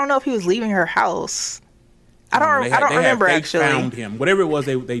 I don't know if he was leaving her house. I don't remember actually. They found him. Whatever it was,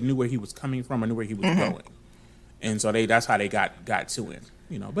 they knew where he was coming from. I knew where he was going, and so that's how they got to him.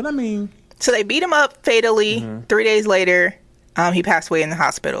 But I mean, so they beat him up fatally. 3 days later, he passed away in the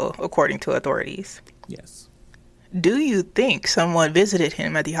hospital, according to authorities. Yes. Do you think someone visited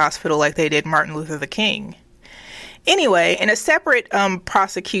him at the hospital like they did Martin Luther King? Anyway, in a separate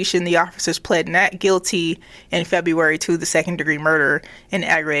prosecution, the officers pled not guilty in February to the second-degree murder and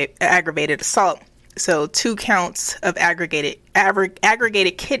aggravated assault. So 2 counts of aggregated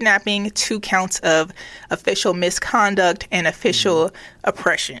kidnapping, 2 counts of official misconduct, and official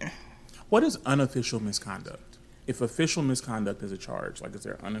oppression. What is unofficial misconduct? If official misconduct is a charge, like is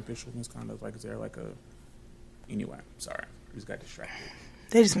there unofficial misconduct? Like is there like a... Anyway, sorry. I just got distracted.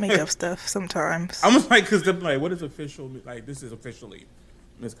 They just make up stuff sometimes. I'm like, because what is official? Like, this is officially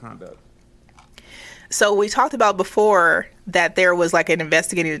misconduct. So we talked about before that there was like an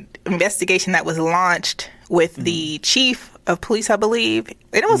investigation that was launched with the chief of police, I believe.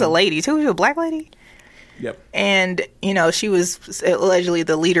 And it was a lady, too. She was a black lady. Yep. And, she was allegedly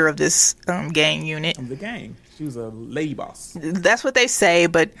the leader of this gang unit. Of the gang. She was a lady boss. That's what they say,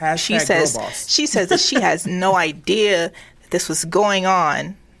 but she says that she has no idea this was going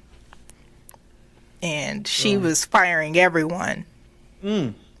on, and she was firing everyone.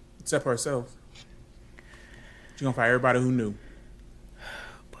 Except for herself. She's gonna fire everybody who knew.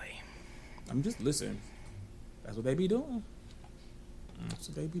 Boy. I'm just listening. That's what they be doing.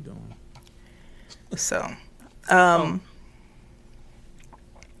 So,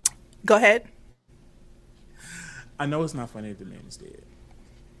 go ahead. I know it's not funny that the man is dead.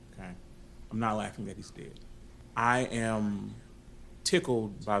 Okay? I'm not laughing that he's dead. I am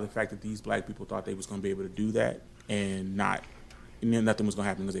tickled by the fact that these black people thought they was going to be able to do that and then nothing was going to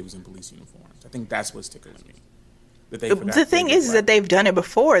happen because they was in police uniforms. I think that's what tickles me. The thing is that they've done it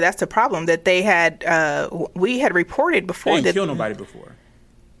before. That's the problem that they had. We had reported before they didn't kill nobody before.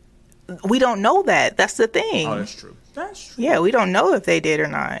 We don't know that. That's the thing. Oh, that's true. Yeah, we don't know if they did or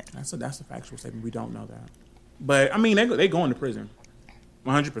not. That's a factual statement. We don't know that. But I mean, they go into prison,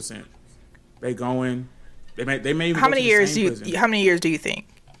 100%. They go in. They may even how many years do you think?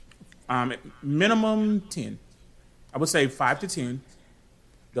 Minimum 10. I would say 5 to 10.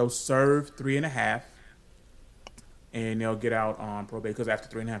 They'll serve 3.5, and they'll get out on probation. Because after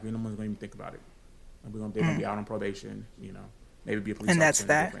 3.5, no one's going to even think about it. They're going to be out on probation. Maybe be a police officer. And that's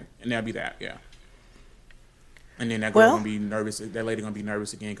that. And that'll be that. Yeah. And then that girl gonna be nervous. That lady gonna be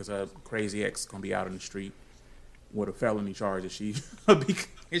nervous again because her crazy ex gonna be out in the street with a felony charge. Is she gonna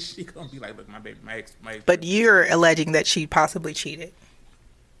be like, look, my baby, my ex. But you're alleging that she possibly cheated.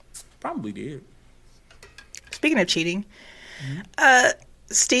 Probably did. Speaking of cheating,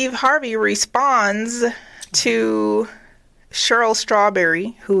 Steve Harvey responds to Cheryl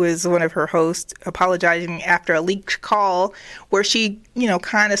Strawberry, who is one of her hosts, apologizing after a leaked call where she,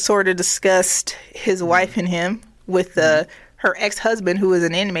 kind of sort of discussed his wife and him with her ex-husband, who is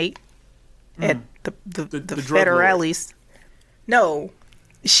an inmate at the federales. No,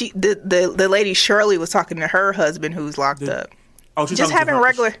 the lady Shirley was talking to her husband who's locked up. Oh, she's just having her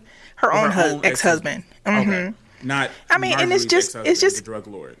own ex-husband. Mm-hmm. Okay. Not. I mean, and it's just the drug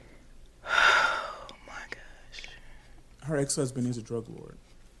lord. Oh my gosh. Her ex-husband is a drug lord.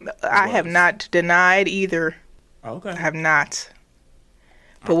 I have not denied either. Oh, okay. I have not.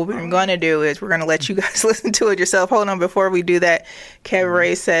 But what we're going to do is we're going to let you guys listen to it yourself. Hold on, before we do that,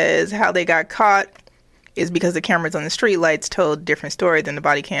 Cabaret says how they got caught is because the cameras on the street lights told a different story than the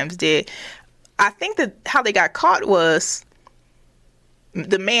body cams did. I think that how they got caught was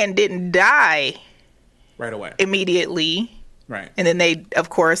the man didn't die right away, immediately, right, and then they, of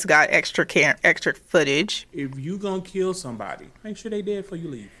course, got extra footage. If you gonna kill somebody, make sure they dead before you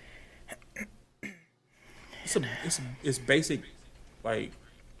leave. It's basic, like.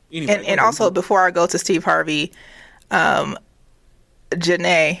 Anyway, and also, before I go to Steve Harvey, Janae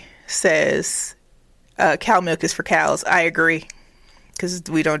says cow milk is for cows. I agree, because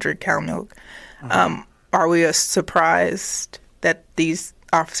we don't drink cow milk. Are we surprised that these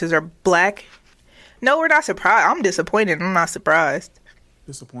officers are black? No, we're not surprised. I'm disappointed. I'm not surprised.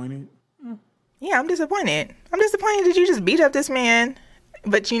 Disappointed? Yeah, I'm disappointed. I'm disappointed that you just beat up this man.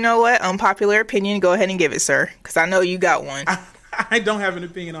 But you know what? Unpopular opinion. Go ahead and give it, sir, because I know you got one. I don't have an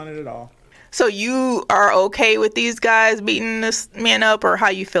opinion on it at all. So you are okay with these guys beating this man up, or how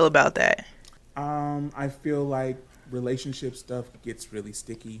you feel about that? I feel like relationship stuff gets really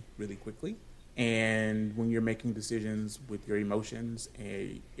sticky really quickly. And when you're making decisions with your emotions,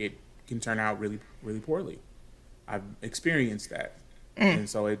 it can turn out really, really poorly. I've experienced that. And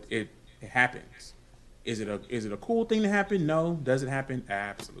so it happens. Is it a cool thing to happen? No. Does it happen?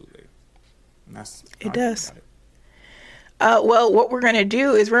 Absolutely. It does. Well, what we're going to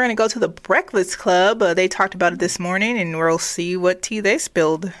do is we're going to go to the Breakfast Club. They talked about it this morning, and we'll see what tea they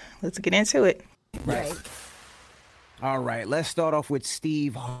spilled. Let's get into it. Right. All right. Let's start off with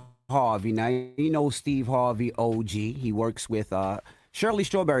Steve Harvey. Now, you know Steve Harvey, OG. He works with Shirley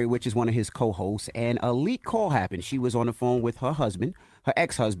Strawberry, which is one of his co-hosts, and a leak call happened. She was on the phone with her husband, her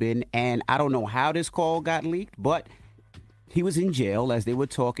ex-husband, and I don't know how this call got leaked, but he was in jail as they were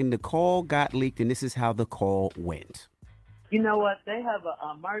talking. The call got leaked, and this is how the call went. You know what? They have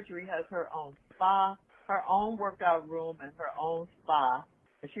Marjorie has her own spa, her own workout room, and her own spa.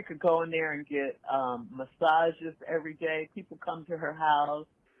 And she could go in there and get massages every day. People come to her house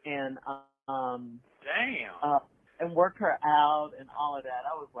and and work her out and all of that.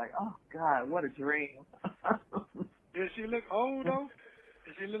 I was like, oh God, what a dream. Does she look old though?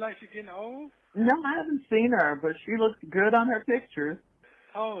 Does she look like she's getting old? No, I haven't seen her, but she looks good on her pictures.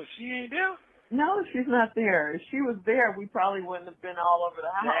 Oh, she ain't there? No, she's not there. If she was there, we probably wouldn't have been all over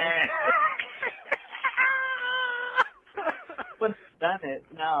the house. But done it.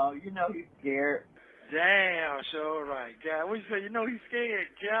 No, you know he's scared. Damn, sure right. God, what you say? You know he's scared.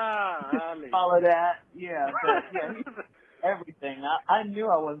 God. All of that, yeah. But yeah, everything. I knew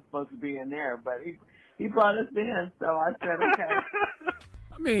I wasn't supposed to be in there, but he brought us in, so I said, okay.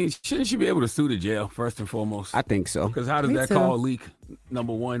 I mean, shouldn't she be able to sue the jail, first and foremost? I think so. Because how does that call leak,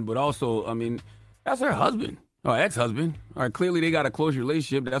 number one? But also, I mean, that's her husband. Or ex-husband. All right, clearly they got a close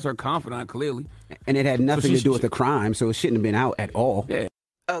relationship. That's her confidant, clearly. And it had nothing to do with the crime, so it shouldn't have been out at all. Yeah.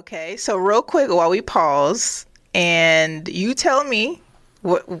 Okay, so real quick while we pause, and you tell me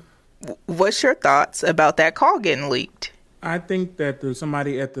what's your thoughts about that call getting leaked? I think that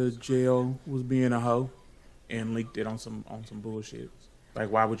somebody at the jail was being a hoe and leaked it on some bullshit. Like,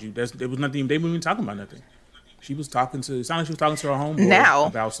 why would you? There was nothing. They weren't even talking about nothing. She was talking to. It sounded like she was talking to her homeboy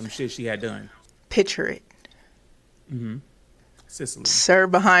about some shit she had done. Picture it. Mm-hmm. Sicily. Sir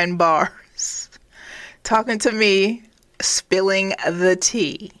behind bars, talking to me, spilling the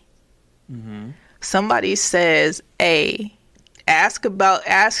tea. Mm-hmm. Somebody says, "A, ask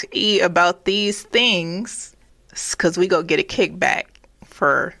E about these things, because we go get a kickback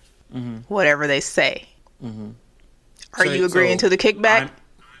for whatever they say." Mm-hmm. Are you agreeing to the kickback?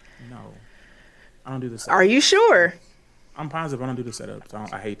 No, I don't do the setup. Are you sure? I'm positive I don't do the setup. So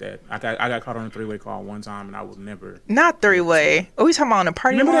I hate that. I got caught on a 3-way call one time, and I was never. Not 3-way. Are we talking about on a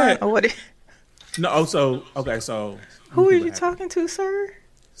party line? Or what? No, so who are you talking to, sir?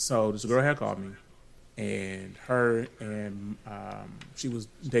 So this girl had called me, and she was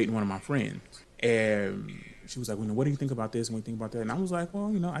dating one of my friends, and she was like, well, what do you think about this and what do you think about that? And I was like,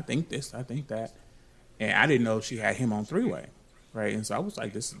 well, I think this, I think that, and I didn't know she had him on three-way, right? And so I was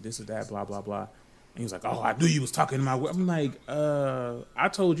like, this is that, blah blah blah. And he was like, oh, I knew you was talking to my. I'm like, I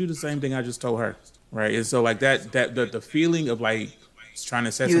told you the same thing I just told her, right? And so like that the feeling of like trying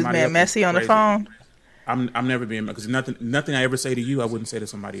to set you somebody was up. being messy on the phone. I'm never being, because nothing I ever say to you I wouldn't say to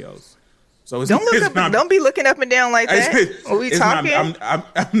somebody else. So don't be looking up and down like that. Are we talking?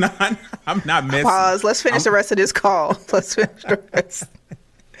 I'm not messy. Pause. Let's finish the rest of this call. Let's finish the rest.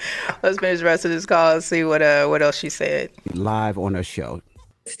 Let's finish the rest of this call and see what else she said. Live on her show.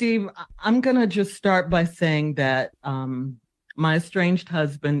 Steve, I'm gonna just start by saying that my estranged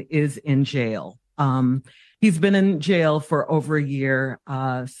husband is in jail. He's been in jail for over a year,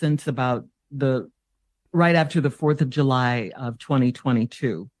 since about right after the 4th of July of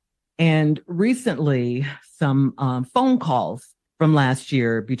 2022. And recently, some phone calls from last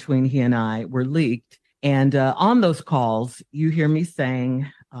year between he and I were leaked. And on those calls, you hear me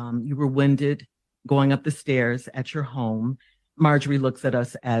saying you were winded going up the stairs at your home. Marjorie looks at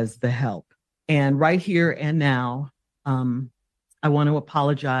us as the help. And right here and now, I want to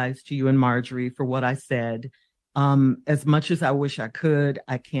apologize to you and Marjorie for what I said. As much as I wish I could,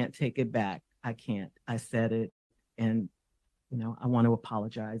 I can't take it back. I can't. I said it. And, I want to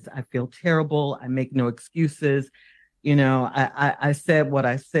apologize. I feel terrible. I make no excuses. I said what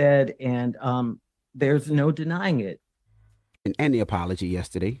I said, and there's no denying it. And the apology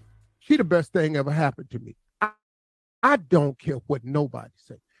yesterday. She the best thing ever happened to me. I don't care what nobody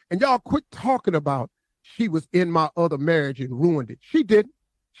say. And y'all quit talking about she was in my other marriage and ruined it. She didn't.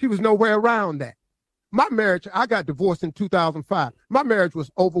 She was nowhere around that. My marriage, I got divorced in 2005. My marriage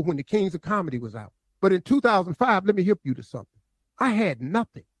was over when the Kings of Comedy was out. But in 2005, let me hip you to something. I had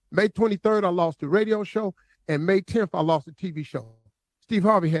nothing. May 23rd, I lost the radio show. And May 10th, I lost the TV show. Steve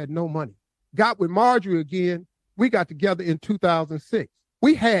Harvey had no money. Got with Marjorie again. We got together in 2006.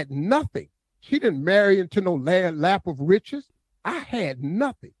 We had nothing. She didn't marry into no lap of riches. I had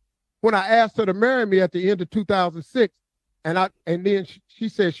nothing. When I asked her to marry me at the end of 2006, and then she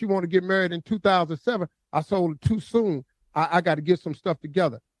said she wanted to get married in 2007, I told her too soon. I got to get some stuff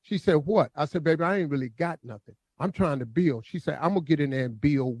together. She said, what? I said, baby, I ain't really got nothing. I'm trying to build. She said, I'm going to get in there and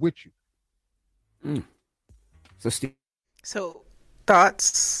build with you. So, Steve. So,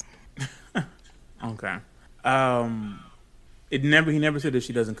 thoughts? Okay. He never said that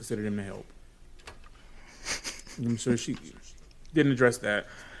she doesn't consider him to help. I'm sure she didn't address that.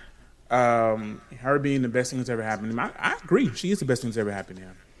 Her being the best thing that's ever happened to him. I agree. She is the best thing that's ever happened to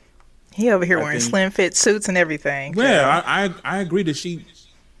him. He over here wearing slim fit suits and everything. Yeah, I agree that she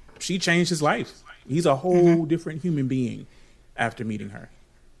changed his life. He's a whole different human being after meeting her,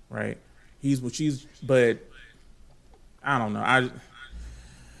 right? But I don't know. I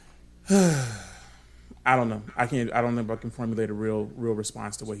don't know. I don't know if I can formulate a real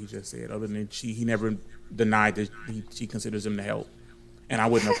response to what he just said, other than he never denied that she considers him to help. And I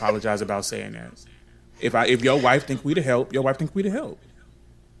wouldn't apologize about saying that. If your wife think we to help, your wife think we to help.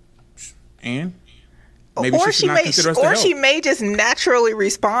 And maybe she may just naturally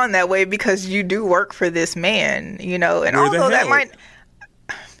respond that way because you do work for this man, and although that might.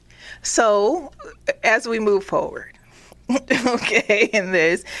 So, as we move forward, okay, in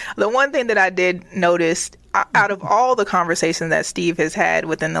this, the one thing that I did notice out of all the conversations that Steve has had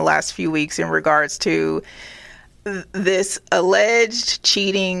within the last few weeks in regards to this alleged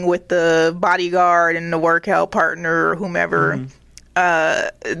cheating with the bodyguard and the workout partner or whomever,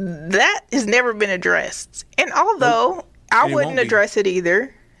 that has never been addressed. And although I wouldn't address it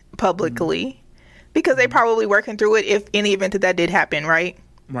either publicly, because they're probably working through it if in the event that did happen, right?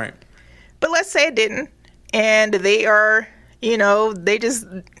 Right. But let's say it didn't, and they are, they just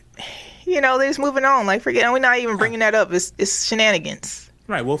moving on. Like, forget, we're not even bringing that up. It's shenanigans.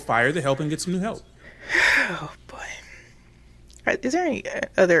 Right. We'll fire the help and get some new help. Oh boy. All right, is there any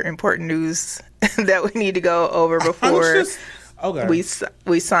other important news that we need to go over before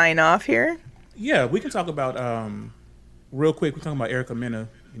we sign off here? Yeah, we can talk about real quick. We're talking about Erica Mena.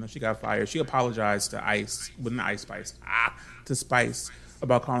 She got fired. She apologized to Ice, well, not Ice Spice, to Spice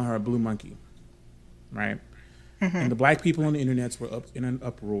about calling her a blue monkey, right? And the black people on the internets were up in an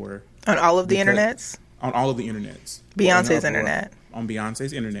uproar. On all of the internets? On all of the internets. Beyonce's internet. On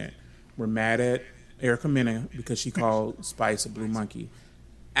Beyonce's internet. We're mad at Erica Mena because she called Spice a blue monkey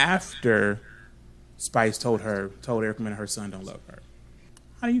after Spice told Erica Mena her son don't love her.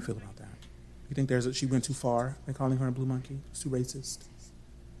 How do you feel about that? You think she went too far by calling her a blue monkey? It's too racist?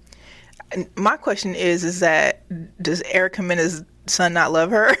 My question is that does Erica Mena's son not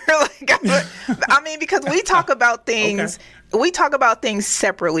love her? I mean, because we talk about things, we talk about things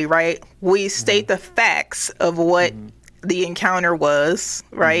separately, right? We state the facts of what the encounter was,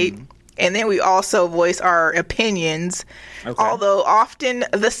 right? And then we also voice our opinions. Although often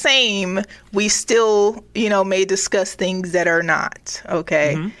the same, we still, may discuss things that are not.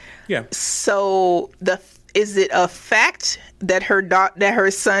 Okay. Yeah. So is it a fact that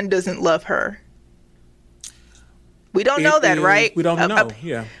her son doesn't love her? We don't know that, right? We don't know.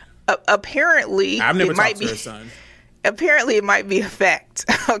 Yeah. Apparently, I've never it might talked to be her son. Apparently, it might be a fact.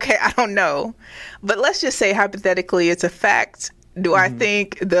 Okay, I don't know, but let's just say hypothetically, it's a fact. Do I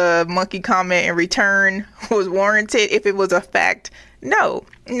think the monkey comment in return was warranted? If it was a fact, no.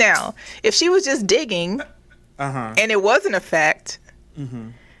 Now, if she was just digging, and it wasn't a fact,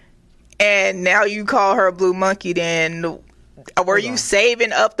 and now you call her a blue monkey, then were you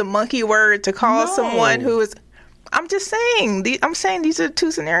saving up the monkey word to call someone who is? I'm just saying. I'm saying these are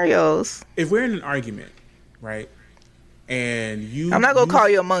two scenarios. If we're in an argument, right, and I'm not gonna call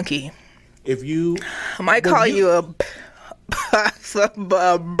you a monkey. If you, I might call you a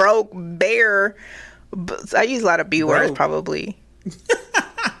broke bear. I use a lot of B words, probably.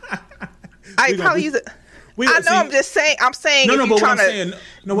 I probably use it. I'm just saying. I'm saying. No, but what I'm saying.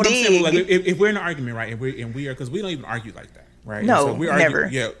 No, what I'm saying. Like, if we're in an argument, right, and we are, because we don't even argue like that, right? No, so we never.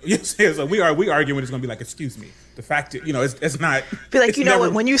 So we argue when it's going to be like, excuse me. The fact that it's not. Be like,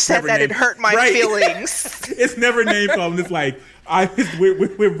 what? When you said that, it hurt my feelings. It's never name calling. It's like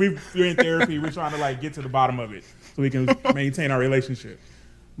we're in therapy. We're trying to like get to the bottom of it so we can maintain our relationship.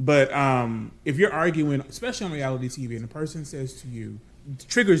 But if you're arguing, especially on reality TV, and the person says to you,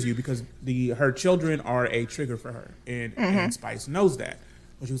 triggers you because her children are a trigger for her, and Spice knows that.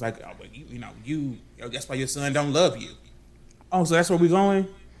 But she was like, oh, but that's why your son don't love you. Oh, so that's where we're going?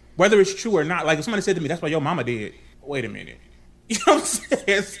 Whether it's true or not, like if somebody said to me, that's why your mama did. Wait a minute. You know what I'm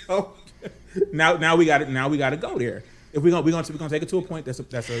saying? So now we got to go there. If we're gonna take it to a point, that's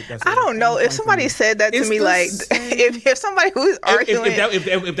I don't know. If somebody said that to me, like if somebody who's arguing,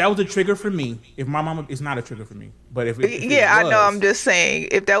 if that was a trigger for me, if my mama, it's not a trigger for me. But if I know. I'm just saying,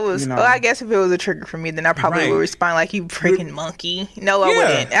 if that was, well, I guess if it was a trigger for me, then I probably would respond like, "You freaking monkey." No, I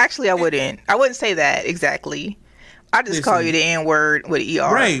wouldn't. Actually, I wouldn't. I wouldn't say that exactly. I just call you the N word with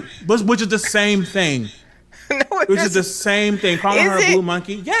ER. Right, which is the same thing. Which is the same thing. Calling her a blue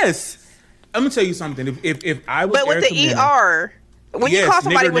monkey. Yes. Let me tell you something. If I was, but with the ER, when you call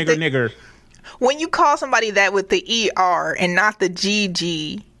somebody with nigger, when you call somebody that with the ER and not the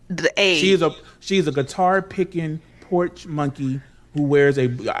GG, the A, she's a guitar picking porch monkey who wears a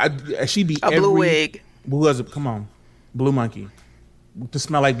blue wig. Come on, blue monkey to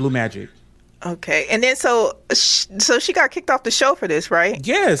smell like blue magic. Okay, and then so she got kicked off the show for this, right?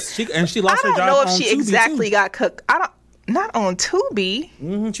 Yes, she lost her job. I don't know if she Tubi exactly too. got cooked. Not on Tubi.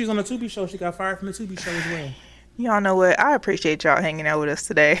 She was on a Tubi show. She got fired from the Tubi show as well. Y'all know what? I appreciate y'all hanging out with us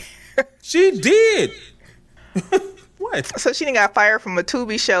today. She did. What? So she didn't got fired from a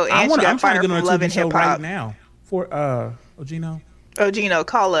Tubi show, and she got fired from Love and Hip Hop right now. For Ogino. Ogino,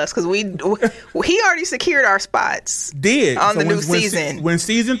 call us because he already secured our spots. On the new season. When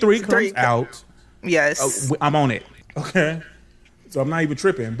season 3 comes out, yes, I'm on it. Okay, so I'm not even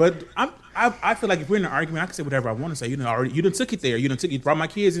tripping. But I feel like if we're in an argument, I can say whatever I want to say. You done took it there. You brought my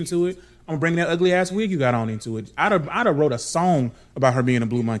kids into it. I'm gonna bring that ugly ass wig you got on into it. I'd have wrote a song about her being a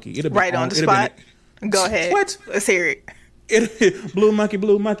blue monkey. It'd right on the spot. Go ahead. What? Let's hear it. Blue monkey.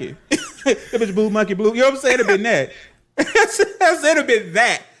 That bitch blue monkey blue. You know what I'm saying? It'd been that. It'd have been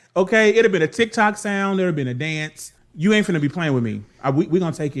that. Okay, it'd have been a TikTok sound. It'd have been a dance. You ain't finna be playing with me. We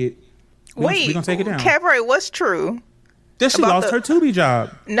gonna take it. We gonna take it down. Cabaret, what's true? That she lost her Tubi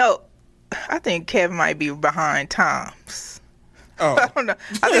job. No, I think Kev might be behind times. Oh, I don't know.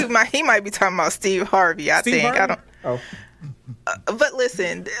 I think he might be talking about Steve Harvey. I don't. Oh. But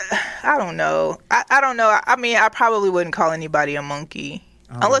listen, I don't know. I don't know. I mean, I probably wouldn't call anybody a monkey.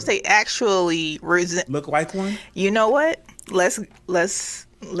 Unless they actually look like one. You know what? Let's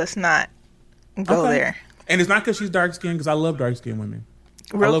not go there. And it's not because she's dark skinned, because I love dark skinned women.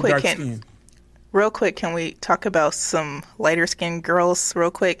 Real quick, can we talk about some lighter skinned girls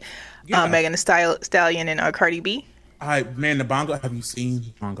real quick? Yeah. Megan Thee Stallion and Cardi B. The bongo. Have you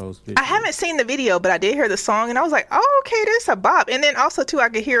seen Bongo's video? I haven't seen the video, but I did hear the song, and I was like, "Oh, okay, this is a bop." And then also too, I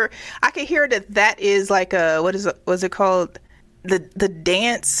could hear that is like a what's it called? The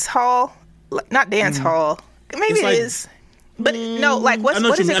dance hall, not dance hall. Maybe it is, but no. Like what is it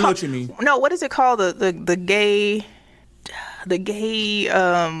called? I know what you mean. No, what is it called? The gay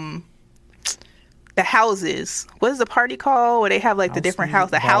the houses. What is the party called? Where they have like the different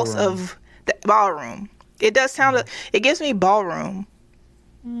house, the house of the ballroom. It does sound. It gives me ballroom.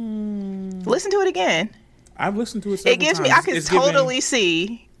 Listen to it again. I've listened to it several times. I can totally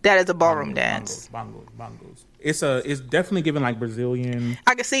see that as a ballroom dance. Bongos. It's definitely giving like Brazilian.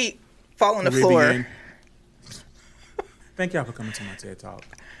 I can see fall on the floor. Thank y'all for coming to my TED Talk.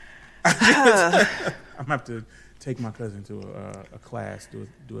 I'm gonna have to take my cousin to a class,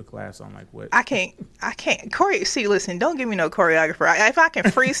 do a class on like what. I can't. Listen, don't give me no choreographer. If I can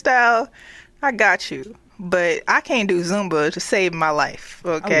freestyle, I got you. But I can't do Zumba to save my life.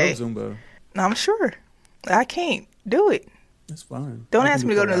 Okay. I love Zumba. I'm sure. I can't do it. It's fun. Don't ask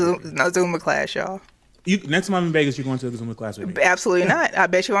me to go to no Zumba class, y'all. Next time I'm in Vegas, you're going to the Zumba class with me. Absolutely not. I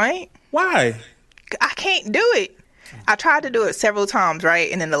bet you I ain't. Why? I can't do it. I tried to do it several times, right?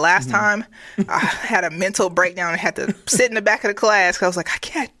 And then the last time, I had a mental breakdown and had to sit in the back of the class because I was like, I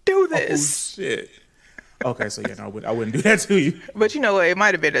can't do this. Oh, shit. Okay, so yeah, no, I wouldn't do that to you. But you know what? It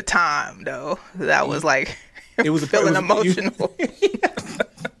might have been a time, though, that was like, feeling emotional.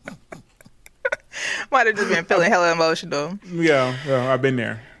 Might have just been feeling hella emotional. Yeah, I've been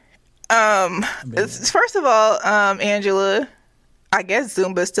there. First of all, Angela, I guess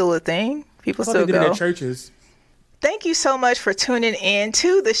Zumba is still a thing. People still they go. did it at churches. Thank you so much for tuning in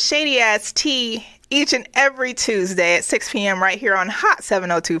to the Shady Ass Tea each and every Tuesday at 6 p.m. right here on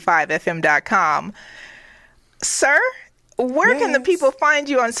hot7025fm.com. Sir, where can the people find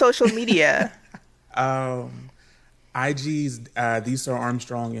you on social media? IG's the Sir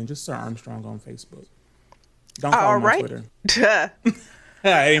Armstrong and just Sir Armstrong on Facebook. Don't follow me on Twitter. Duh. It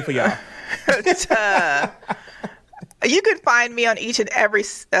ain't for y'all. You can find me on each and every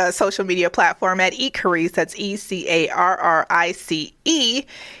social media platform at Ecarrice. That's ECARRICE.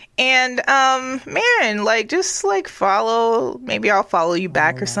 And man, just follow. Maybe I'll follow you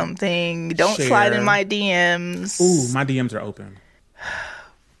back or something. Don't slide in my DMs. Ooh, my DMs are open.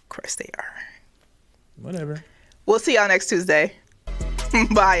 Of course they are. Whatever. We'll see y'all next Tuesday.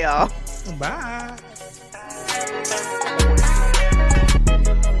 Bye, y'all. Bye.